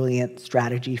any brilliant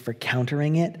strategy for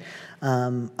countering it,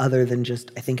 other than just,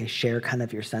 I think I share kind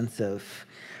of your sense of,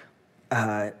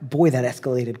 boy, that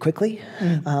escalated quickly,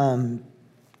 and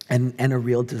a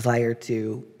real desire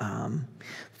to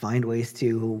find ways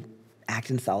to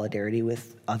act in solidarity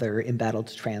with other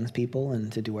embattled trans people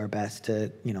and to do our best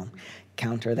to,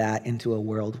 counter that into a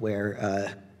world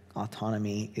where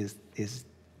autonomy is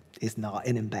not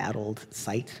an embattled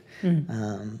sight.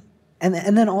 And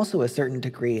then also a certain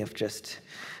degree of just,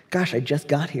 gosh, I just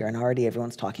got here and already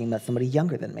everyone's talking about somebody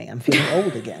younger than me. I'm feeling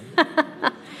old again.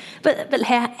 But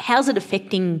how's it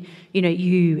affecting,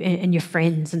 you and your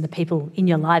friends and the people in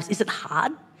your lives? Is it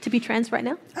hard to be trans right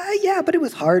now? Yeah, but it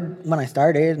was hard when I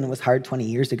started, and it was hard 20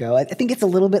 years ago. I think it's a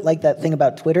little bit like that thing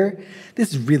about Twitter.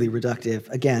 This is really reductive.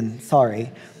 Again,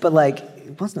 sorry. But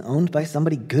it wasn't owned by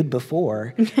somebody good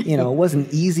before. It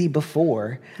wasn't easy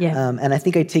before. Yeah. And I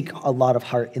think I take a lot of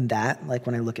heart in that, like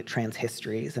when I look at trans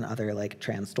histories and other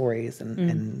trans stories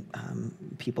and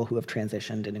people who have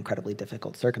transitioned in incredibly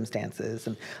difficult circumstances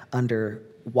and under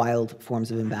wild forms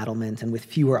of embattlement and with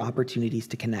fewer opportunities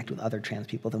to connect with other trans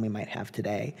people than we might have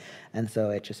today. And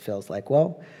so it just feels like,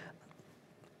 well,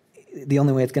 the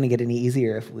only way it's going to get any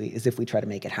easier is if we try to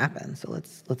make it happen. So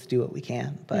let's do what we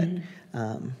can. But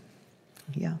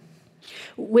yeah.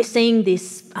 We're seeing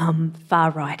this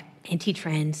far-right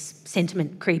anti-trans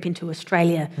sentiment creep into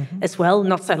Australia as well.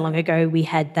 Not so long ago, we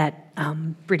had that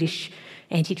British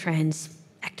anti-trans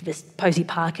activist Posy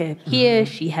Parker here.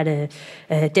 She had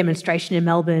a demonstration in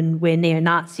Melbourne where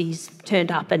neo-Nazis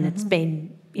turned up, and it's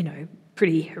been,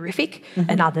 pretty horrific.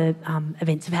 And other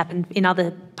events have happened in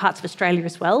other parts of Australia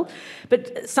as well.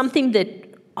 But something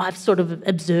that I've sort of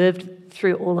observed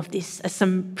through all of this are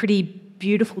some pretty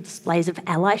beautiful displays of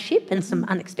allyship and some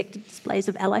unexpected displays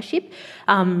of allyship.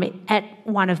 At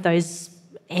one of those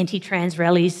anti-trans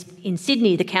rallies in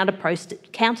Sydney, the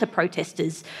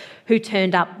counter-protesters who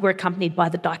turned up were accompanied by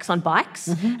the Dykes on Bikes.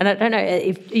 And I don't know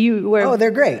if you were... Oh,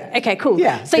 they're great. Okay, cool.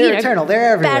 Yeah, so, they're eternal.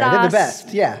 They're everywhere. Badass, they're the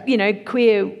best, yeah.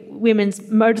 Queer women's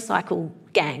motorcycle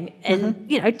gang and,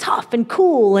 tough and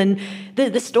cool. And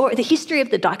the history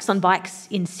of the Dykes on Bikes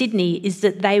in Sydney is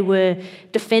that they were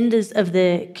defenders of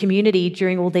the community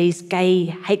during all these gay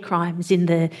hate crimes in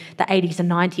the 80s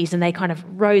and 90s, and they kind of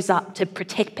rose up to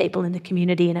protect people in the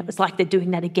community, and it was like they're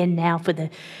doing that again now for the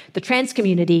trans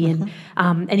community.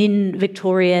 And in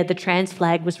Victoria, the trans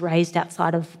flag was raised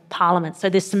outside of Parliament. So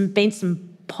there's been some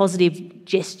positive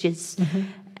gestures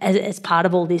as part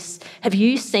of all this. Have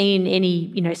you seen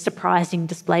any, surprising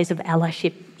displays of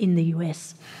allyship in the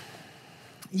US?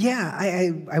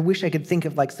 Yeah, I wish I could think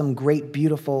of like some great,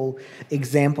 beautiful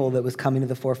example that was coming to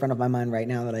the forefront of my mind right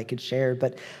now that I could share.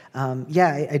 But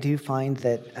I do find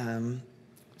that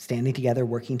standing together,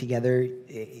 working together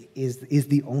is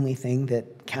the only thing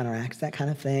that counteracts that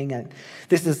kind of thing. And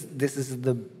this is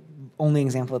the only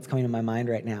example that's coming to my mind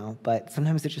right now, but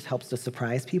sometimes it just helps to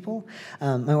surprise people.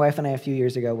 My wife and I, a few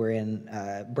years ago, were in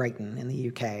Brighton in the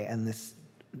UK, and this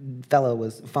fellow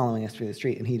was following us through the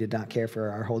street, and he did not care for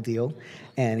our whole deal,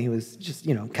 and he was just,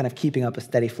 kind of keeping up a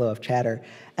steady flow of chatter.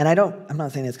 And I'm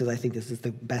not saying this because I think this is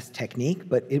the best technique,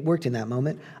 but it worked in that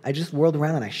moment. I just whirled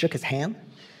around and I shook his hand.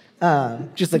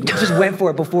 Just went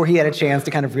for it before he had a chance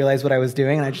to kind of realize what I was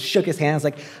doing, and I just shook his hand. I was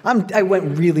like, I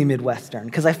went really Midwestern,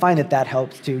 because I find that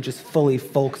helps too, just fully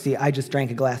folksy. I just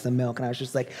drank a glass of milk, and I was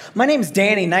just like, my name's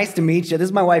Danny, nice to meet you. This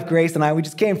is my wife Grace and I. We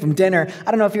just came from dinner. I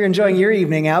don't know if you're enjoying your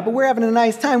evening out, but we're having a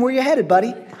nice time. Where you headed,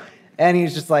 buddy? And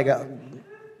he's just like, and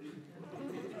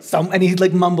he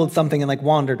like mumbled something and like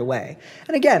wandered away.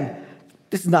 And again,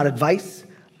 this is not advice.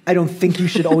 I don't think you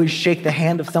should always shake the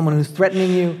hand of someone who's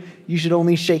threatening you. You should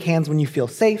only shake hands when you feel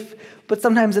safe. But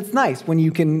sometimes it's nice when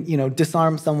you can,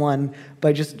 disarm someone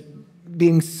by just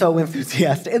being so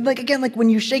enthusiastic. And like when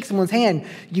you shake someone's hand,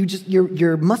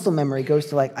 your muscle memory goes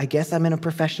to like, I guess I'm in a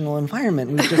professional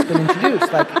environment. We've just been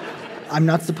introduced. Like, I'm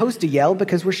not supposed to yell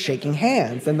because we're shaking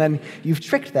hands. And then you've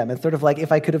tricked them. It's sort of like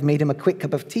if I could have made him a quick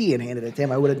cup of tea and handed it to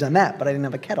him, I would have done that, but I didn't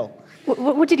have a kettle.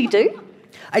 What did he do?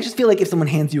 I just feel like if someone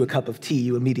hands you a cup of tea,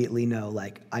 you immediately know,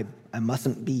 like, I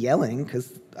mustn't be yelling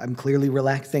because I'm clearly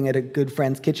relaxing at a good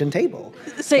friend's kitchen table.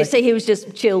 So he was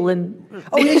just chill and...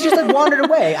 Oh, he just like wandered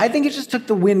away. I think it just took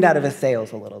the wind out of his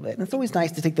sails a little bit. And it's always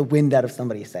nice to take the wind out of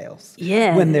somebody's sails.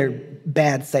 Yeah. When they're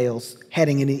bad sails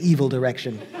heading in an evil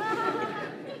direction.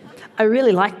 I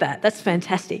really like that. That's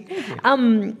fantastic.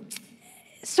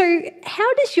 So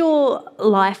how does your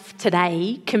life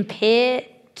today compare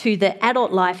to the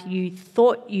adult life you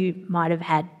thought you might have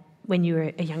had when you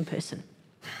were a young person?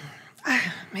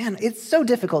 Man, it's so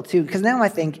difficult too, because now I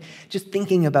think just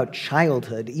thinking about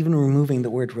childhood, even removing the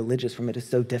word religious from it, is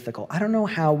so difficult. I don't know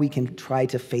how we can try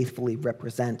to faithfully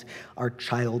represent our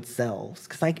child selves,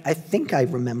 because I think I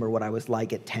remember what I was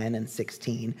like at 10 and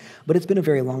 16, but it's been a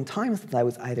very long time since I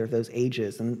was either of those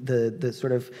ages, and the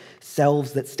sort of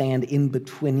selves that stand in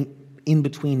between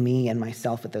me and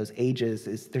myself at those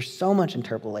ages there's so much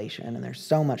interpolation and there's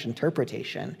so much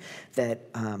interpretation that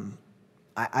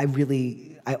I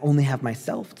only have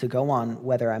myself to go on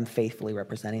whether I'm faithfully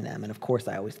representing them. And of course,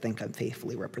 I always think I'm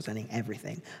faithfully representing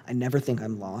everything. I never think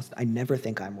I'm lost. I never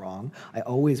think I'm wrong. I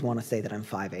always want to say that I'm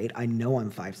 5'8". I know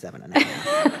I'm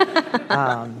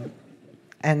 5'7.5".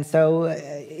 And so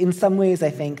in some ways, I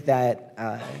think that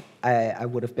I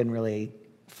would have been really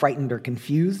frightened or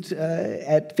confused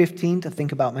at 15 to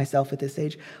think about myself at this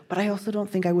age. But I also don't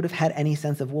think I would have had any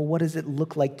sense of, well, what does it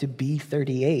look like to be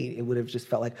 38? It would have just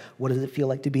felt like, what does it feel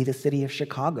like to be the city of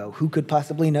Chicago? Who could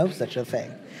possibly know such a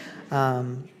thing?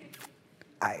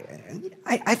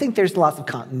 I think there's lots of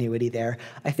continuity there.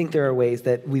 I think there are ways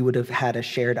that we would have had a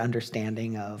shared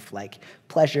understanding of like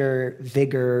pleasure,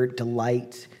 vigor,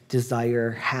 delight,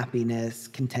 desire, happiness,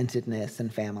 contentedness,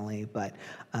 and family, but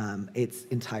it's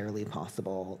entirely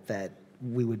possible that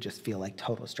we would just feel like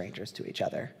total strangers to each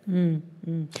other.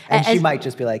 And she might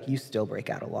just be like, you still break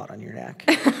out a lot on your neck.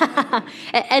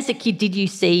 As a kid, did you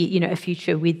see, a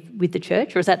future with the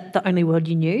church, or is that the only world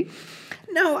you knew?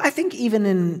 No, I think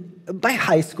by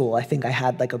high school, I think I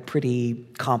had like a pretty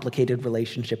complicated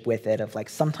relationship with it of like,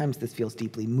 sometimes this feels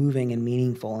deeply moving and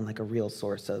meaningful and like a real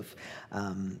source of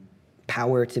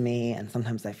power to me, and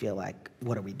sometimes I feel like,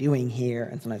 what are we doing here?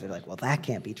 And sometimes I'm like, well, that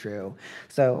can't be true.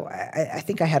 So I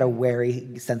think I had a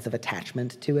wary sense of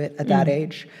attachment to it at that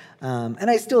age. And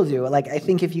I still do. Like, I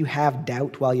think if you have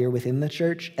doubt while you're within the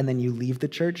church and then you leave the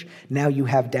church, now you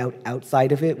have doubt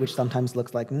outside of it, which sometimes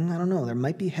looks like, I don't know, there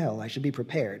might be hell. I should be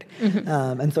prepared.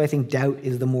 And so I think doubt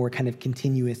is the more kind of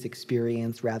continuous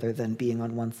experience rather than being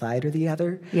on one side or the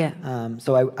other. Yeah.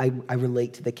 So I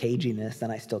relate to the caginess,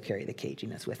 and I still carry the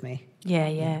caginess with me.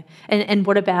 Yeah. And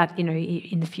what about,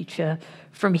 in the future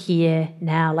from here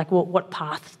now? Like, what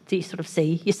path do you sort of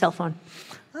see yourself on?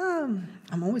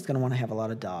 I'm always going to want to have a lot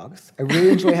of dogs. I really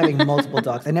enjoy having multiple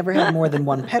dogs. I never had more than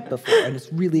one pet before, and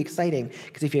it's really exciting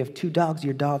because if you have 2 dogs,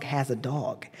 your dog has a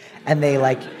dog. And they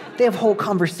have whole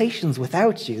conversations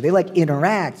without you. They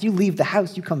interact. You leave the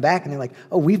house, you come back, and they're like,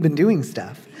 oh, we've been doing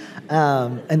stuff.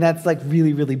 And that's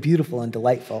really, really beautiful and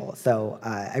delightful. So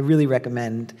I really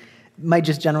recommend my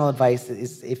just general advice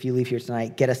is if you leave here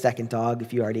tonight, get a second dog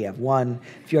if you already have one.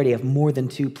 If you already have more than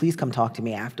two, please come talk to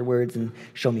me afterwards and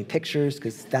show me pictures,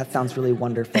 because that sounds really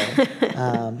wonderful.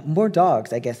 More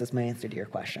dogs, I guess, is my answer to your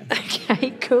question.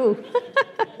 Okay, cool.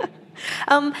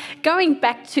 Going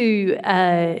back to,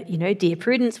 Dear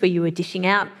Prudence, where you were dishing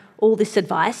out all this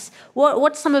advice,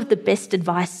 what's some of the best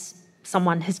advice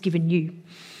someone has given you?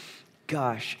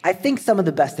 Gosh, I think some of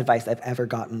the best advice I've ever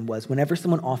gotten was whenever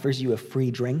someone offers you a free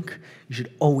drink, you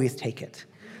should always take it.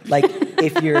 Like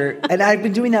if you're, and I've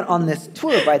been doing that on this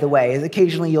tour, by the way, is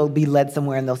occasionally you'll be led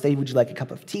somewhere and they'll say, would you like a cup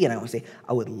of tea? And I always say,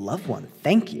 I would love one,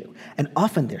 thank you. And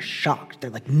often they're shocked. They're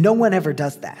like, no one ever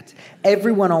does that.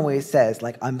 Everyone always says,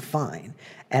 like, I'm fine.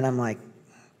 And I'm like,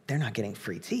 they're not getting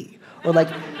free tea. Or like,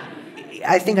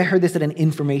 I think I heard this at an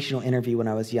informational interview when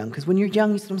I was young, because when you're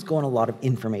young, you sometimes go on a lot of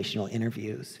informational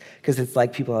interviews, because it's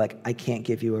like people are like, I can't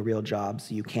give you a real job,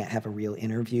 so you can't have a real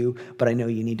interview, but I know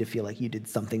you need to feel like you did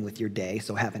something with your day,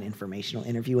 so have an informational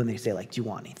interview. And they say, like, do you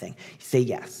want anything? You say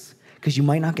yes, because you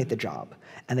might not get the job,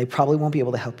 and they probably won't be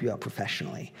able to help you out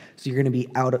professionally. So you're going to be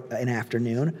out an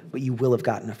afternoon, but you will have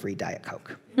gotten a free Diet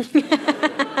Coke.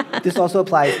 This also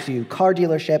applies to car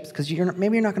dealerships, because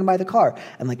maybe you're not going to buy the car,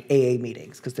 and like AA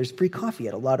meetings, because there's free coffee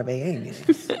at a lot of AA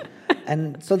meetings.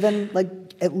 And so then, like,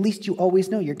 at least you always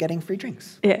know you're getting free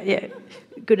drinks. Yeah.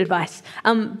 Good advice.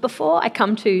 Before I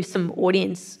come to some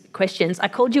audience questions, I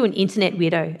called you an internet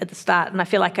weirdo at the start, and I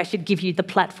feel like I should give you the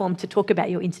platform to talk about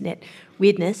your internet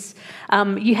weirdness.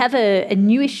 You have a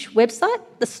newish website,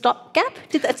 The Stopgap.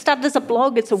 Did that start as a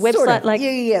blog? It's a website sort of. like...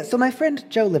 Yeah. So my friend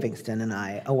Joe Livingston and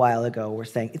I, a while ago, were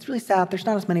saying, it's really sad, there's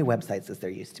not as many websites as there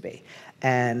used to be.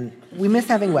 And we miss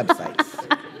having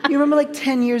websites. You remember like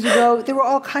 10 years ago, there were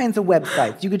all kinds of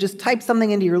websites. You could just type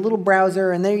something into your little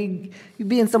browser and there you'd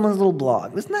be in someone's little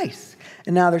blog. It was nice.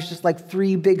 And now there's just like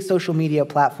 3 big social media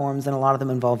platforms, and a lot of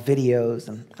them involve videos,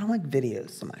 and I don't like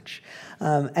videos so much.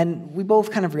 And we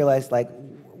both kind of realized, like,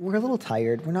 we're a little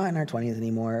tired. We're not in our 20s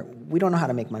anymore. We don't know how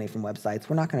to make money from websites.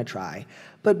 We're not going to try.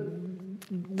 But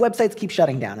websites keep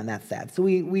shutting down, and that's sad. So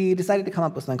we decided to come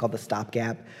up with something called The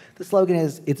Stopgap. The slogan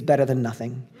is, it's better than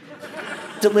nothing.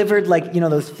 Delivered like,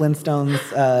 those Flintstones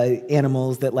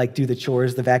animals that like do the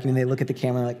chores, the vacuum, and they look at the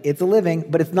camera like, it's a living,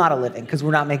 but it's not a living because we're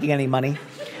not making any money,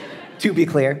 to be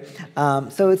clear.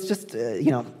 So it's just,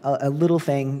 a little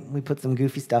thing. We put some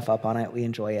goofy stuff up on it. We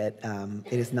enjoy it.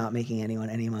 It is not making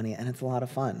anyone any money, and it's a lot of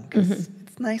fun because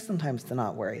it's nice sometimes to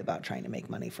not worry about trying to make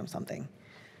money from something.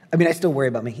 I mean, I still worry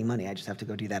about making money. I just have to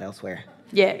go do that elsewhere.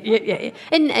 Yeah.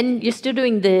 And you're still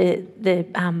doing the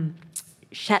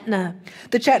Shatner.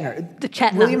 The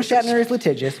Shatner. William Shatner is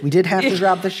litigious. We did have to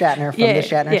drop the Shatner from the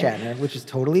Shatner, which is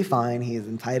totally fine. He is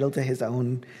entitled to his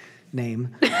own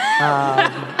name.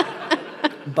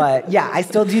 But yeah, I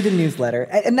still do the newsletter.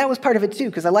 And that was part of it too,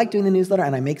 because I like doing the newsletter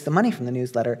and I make some money from the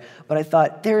newsletter. But I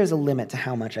thought there is a limit to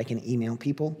how much I can email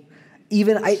people.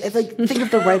 Even, think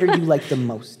of the writer you like the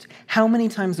most. How many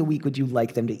times a week would you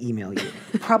like them to email you?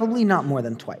 Probably not more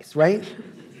than twice, right?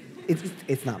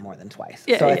 It's not more than twice.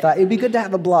 So I thought it'd be good to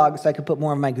have a blog so I could put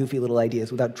more of my goofy little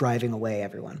ideas without driving away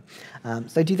everyone.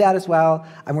 So I do that as well.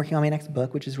 I'm working on my next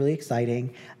book, which is really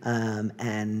exciting,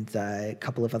 and a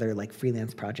couple of other like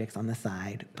freelance projects on the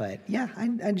side. But yeah,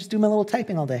 I just do my little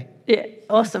typing all day. Yeah,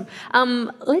 awesome.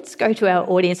 Let's go to our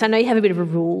audience. I know you have a bit of a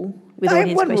rule with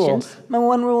audience questions. My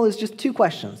one rule is just 2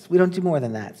 questions. We don't do more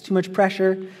than that. It's too much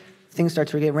pressure. Things start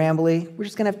to get rambly. We're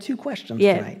just going to have 2 questions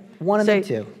tonight. 1 and then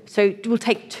 2. So we'll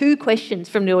take 2 questions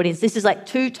from the audience. This is like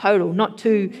 2 total, not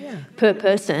 2 per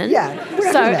person. Yeah.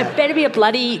 So it better be a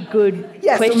bloody good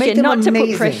question, so make them not amazing.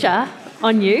 to put pressure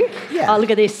on you. Yeah. Oh, look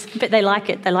at this. But they like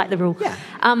it. They like the rule.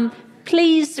 Yeah.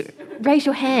 Please raise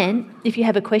your hand if you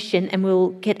have a question and we'll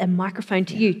get a microphone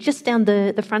to you. Just down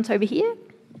the front over here.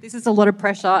 This is a lot of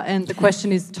pressure and the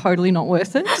question is totally not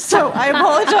worth it. So I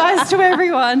apologise to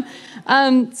everyone.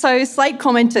 So Slate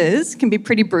commenters can be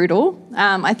pretty brutal,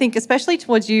 I think, especially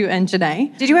towards you and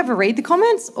Janae. Did you ever read the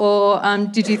comments or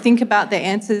did you think about their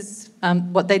answers,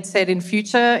 what they'd said in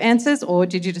future answers, or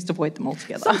did you just avoid them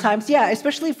altogether? Sometimes, yeah,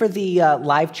 especially for the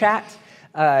live chat.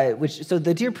 So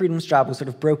the Dear Prudence job was sort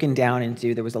of broken down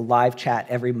into, there was a live chat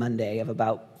every Monday of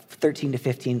about 13 to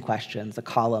 15 questions, a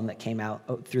column that came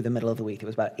out through the middle of the week. It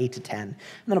was about 8 to 10, and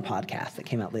then a podcast that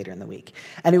came out later in the week.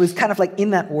 And it was kind of like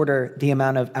in that order, the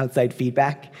amount of outside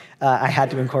feedback I had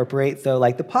to incorporate. So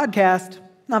like the podcast,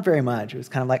 not very much. It was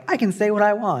kind of like, I can say what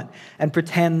I want and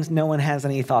pretend no one has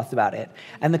any thoughts about it.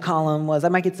 And the column was, I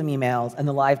might get some emails, and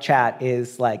the live chat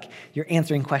is like, you're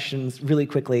answering questions really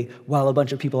quickly while a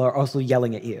bunch of people are also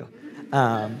yelling at you.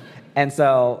 And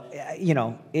so,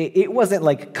 it wasn't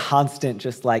like constant,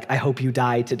 just like, I hope you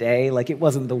die today. Like, it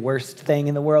wasn't the worst thing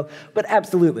in the world. But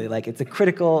absolutely, like, it's a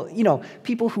critical,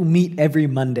 people who meet every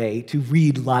Monday to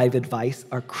read live advice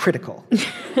are critical.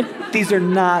 These are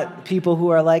not people who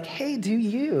are like, hey, do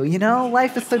you?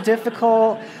 Life is so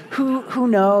difficult. Who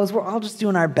knows? We're all just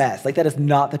doing our best. Like, that is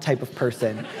not the type of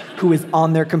person who is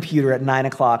on their computer at 9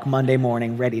 o'clock Monday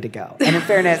morning ready to go. And in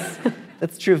fairness,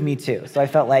 that's true of me too. So I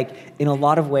felt like in a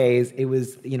lot of ways it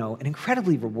was, an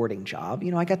incredibly rewarding job.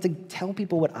 I got to tell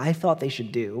people what I thought they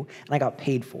should do, and I got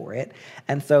paid for it.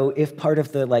 And so if part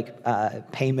of the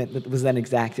payment that was then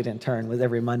exacted in turn was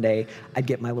every Monday, I'd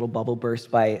get my little bubble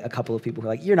burst by a couple of people who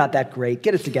were like, "You're not that great.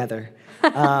 Get it together."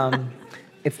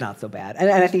 It's not so bad, and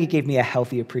I think it gave me a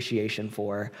healthy appreciation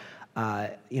for,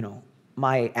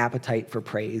 my appetite for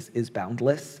praise is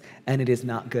boundless, and it is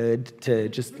not good to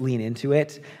just lean into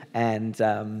it. And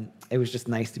it was just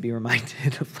nice to be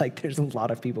reminded of, there's a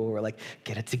lot of people who are like,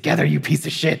 get it together, you piece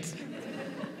of shit.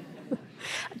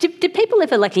 Did people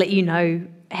ever let you know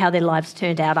how their lives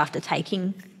turned out after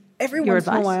taking Every your once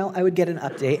advice? in a while, I would get an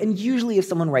update. And usually if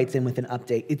someone writes in with an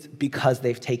update, it's because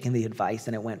they've taken the advice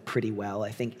and it went pretty well. I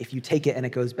think if you take it and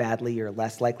it goes badly, you're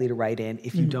less likely to write in.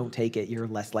 If you don't take it, you're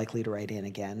less likely to write in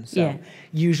again. So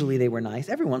usually they were nice.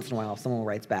 Every once in a while, if someone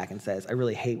writes back and says, I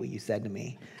really hate what you said to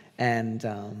me. And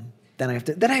then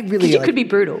I really... It could be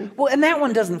brutal. Well, and that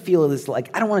one doesn't feel as I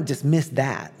don't want to dismiss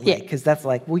that. Because that's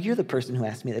you're the person who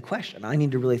asked me the question. I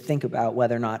need to really think about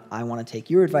whether or not I want to take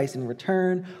your advice in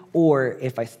return, or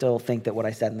if I still think that what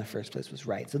I said in the first place was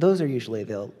right. So those are usually,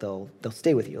 they'll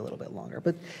stay with you a little bit longer.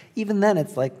 But even then,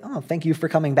 it's like, oh, thank you for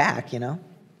coming back,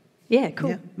 Yeah,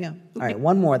 cool. Yeah. All right,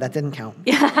 one more. That didn't count.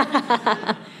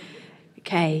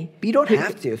 Okay. But you don't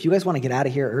have to. If you guys want to get out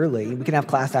of here early, we can have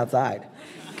class outside.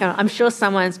 I'm sure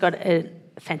someone's got a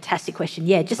fantastic question.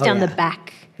 Yeah, just down the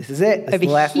back. This is it. That's over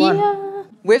the last here. one.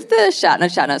 With the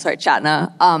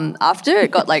Shatner, after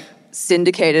it got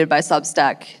syndicated by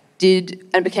Substack,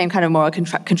 and became kind of more a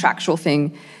contractual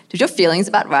thing, did your feelings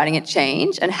about writing it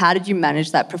change? And how did you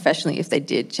manage that professionally if they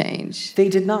did change? They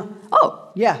did not. Oh.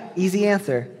 Yeah, easy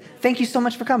answer. Thank you so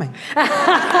much for coming.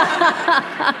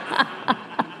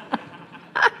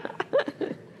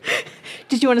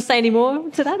 Did you want to say any more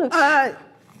to that? Or?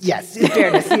 Yes, in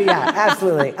fairness, yeah,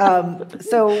 absolutely.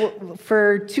 So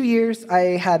for 2 years, I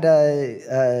had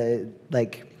a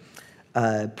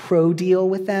pro deal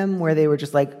with them where they were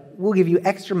just like, we'll give you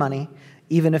extra money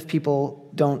even if people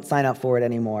don't sign up for it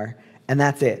anymore, and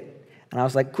that's it. And I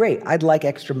was like, great, I'd like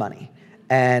extra money.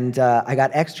 And I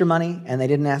got extra money, and they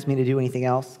didn't ask me to do anything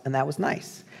else, and that was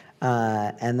nice.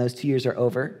 And those 2 years are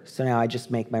over, so now I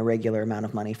just make my regular amount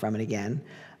of money from it again.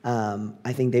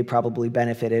 I think they probably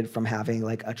benefited from having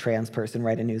a trans person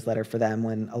write a newsletter for them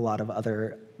when a lot of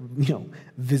other,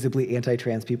 visibly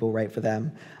anti-trans people write for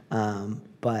them.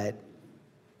 But,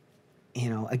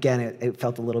 again, it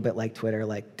felt a little bit like Twitter,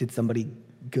 did somebody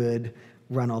good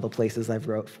run all the places I've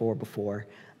wrote for before?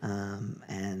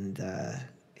 And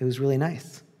it was really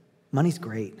nice. Money's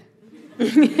great.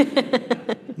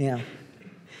 Yeah.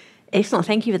 Excellent,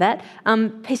 thank you for that.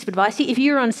 Piece of advice here, if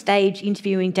you were on stage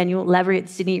interviewing Daniel Lavery at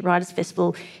the Sydney Writers'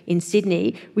 Festival in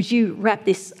Sydney, would you wrap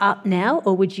this up now,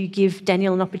 or would you give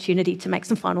Daniel an opportunity to make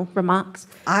some final remarks?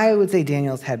 I would say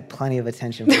Daniel's had plenty of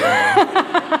attention for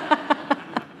that.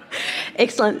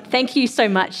 Excellent. Thank you so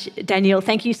much, Daniel.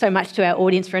 Thank you so much to our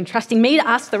audience for entrusting me to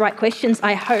ask the right questions,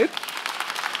 I hope.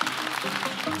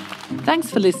 Thanks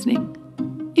for listening.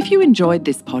 If you enjoyed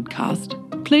this podcast,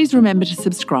 please remember to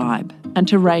subscribe and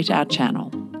to rate our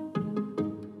channel.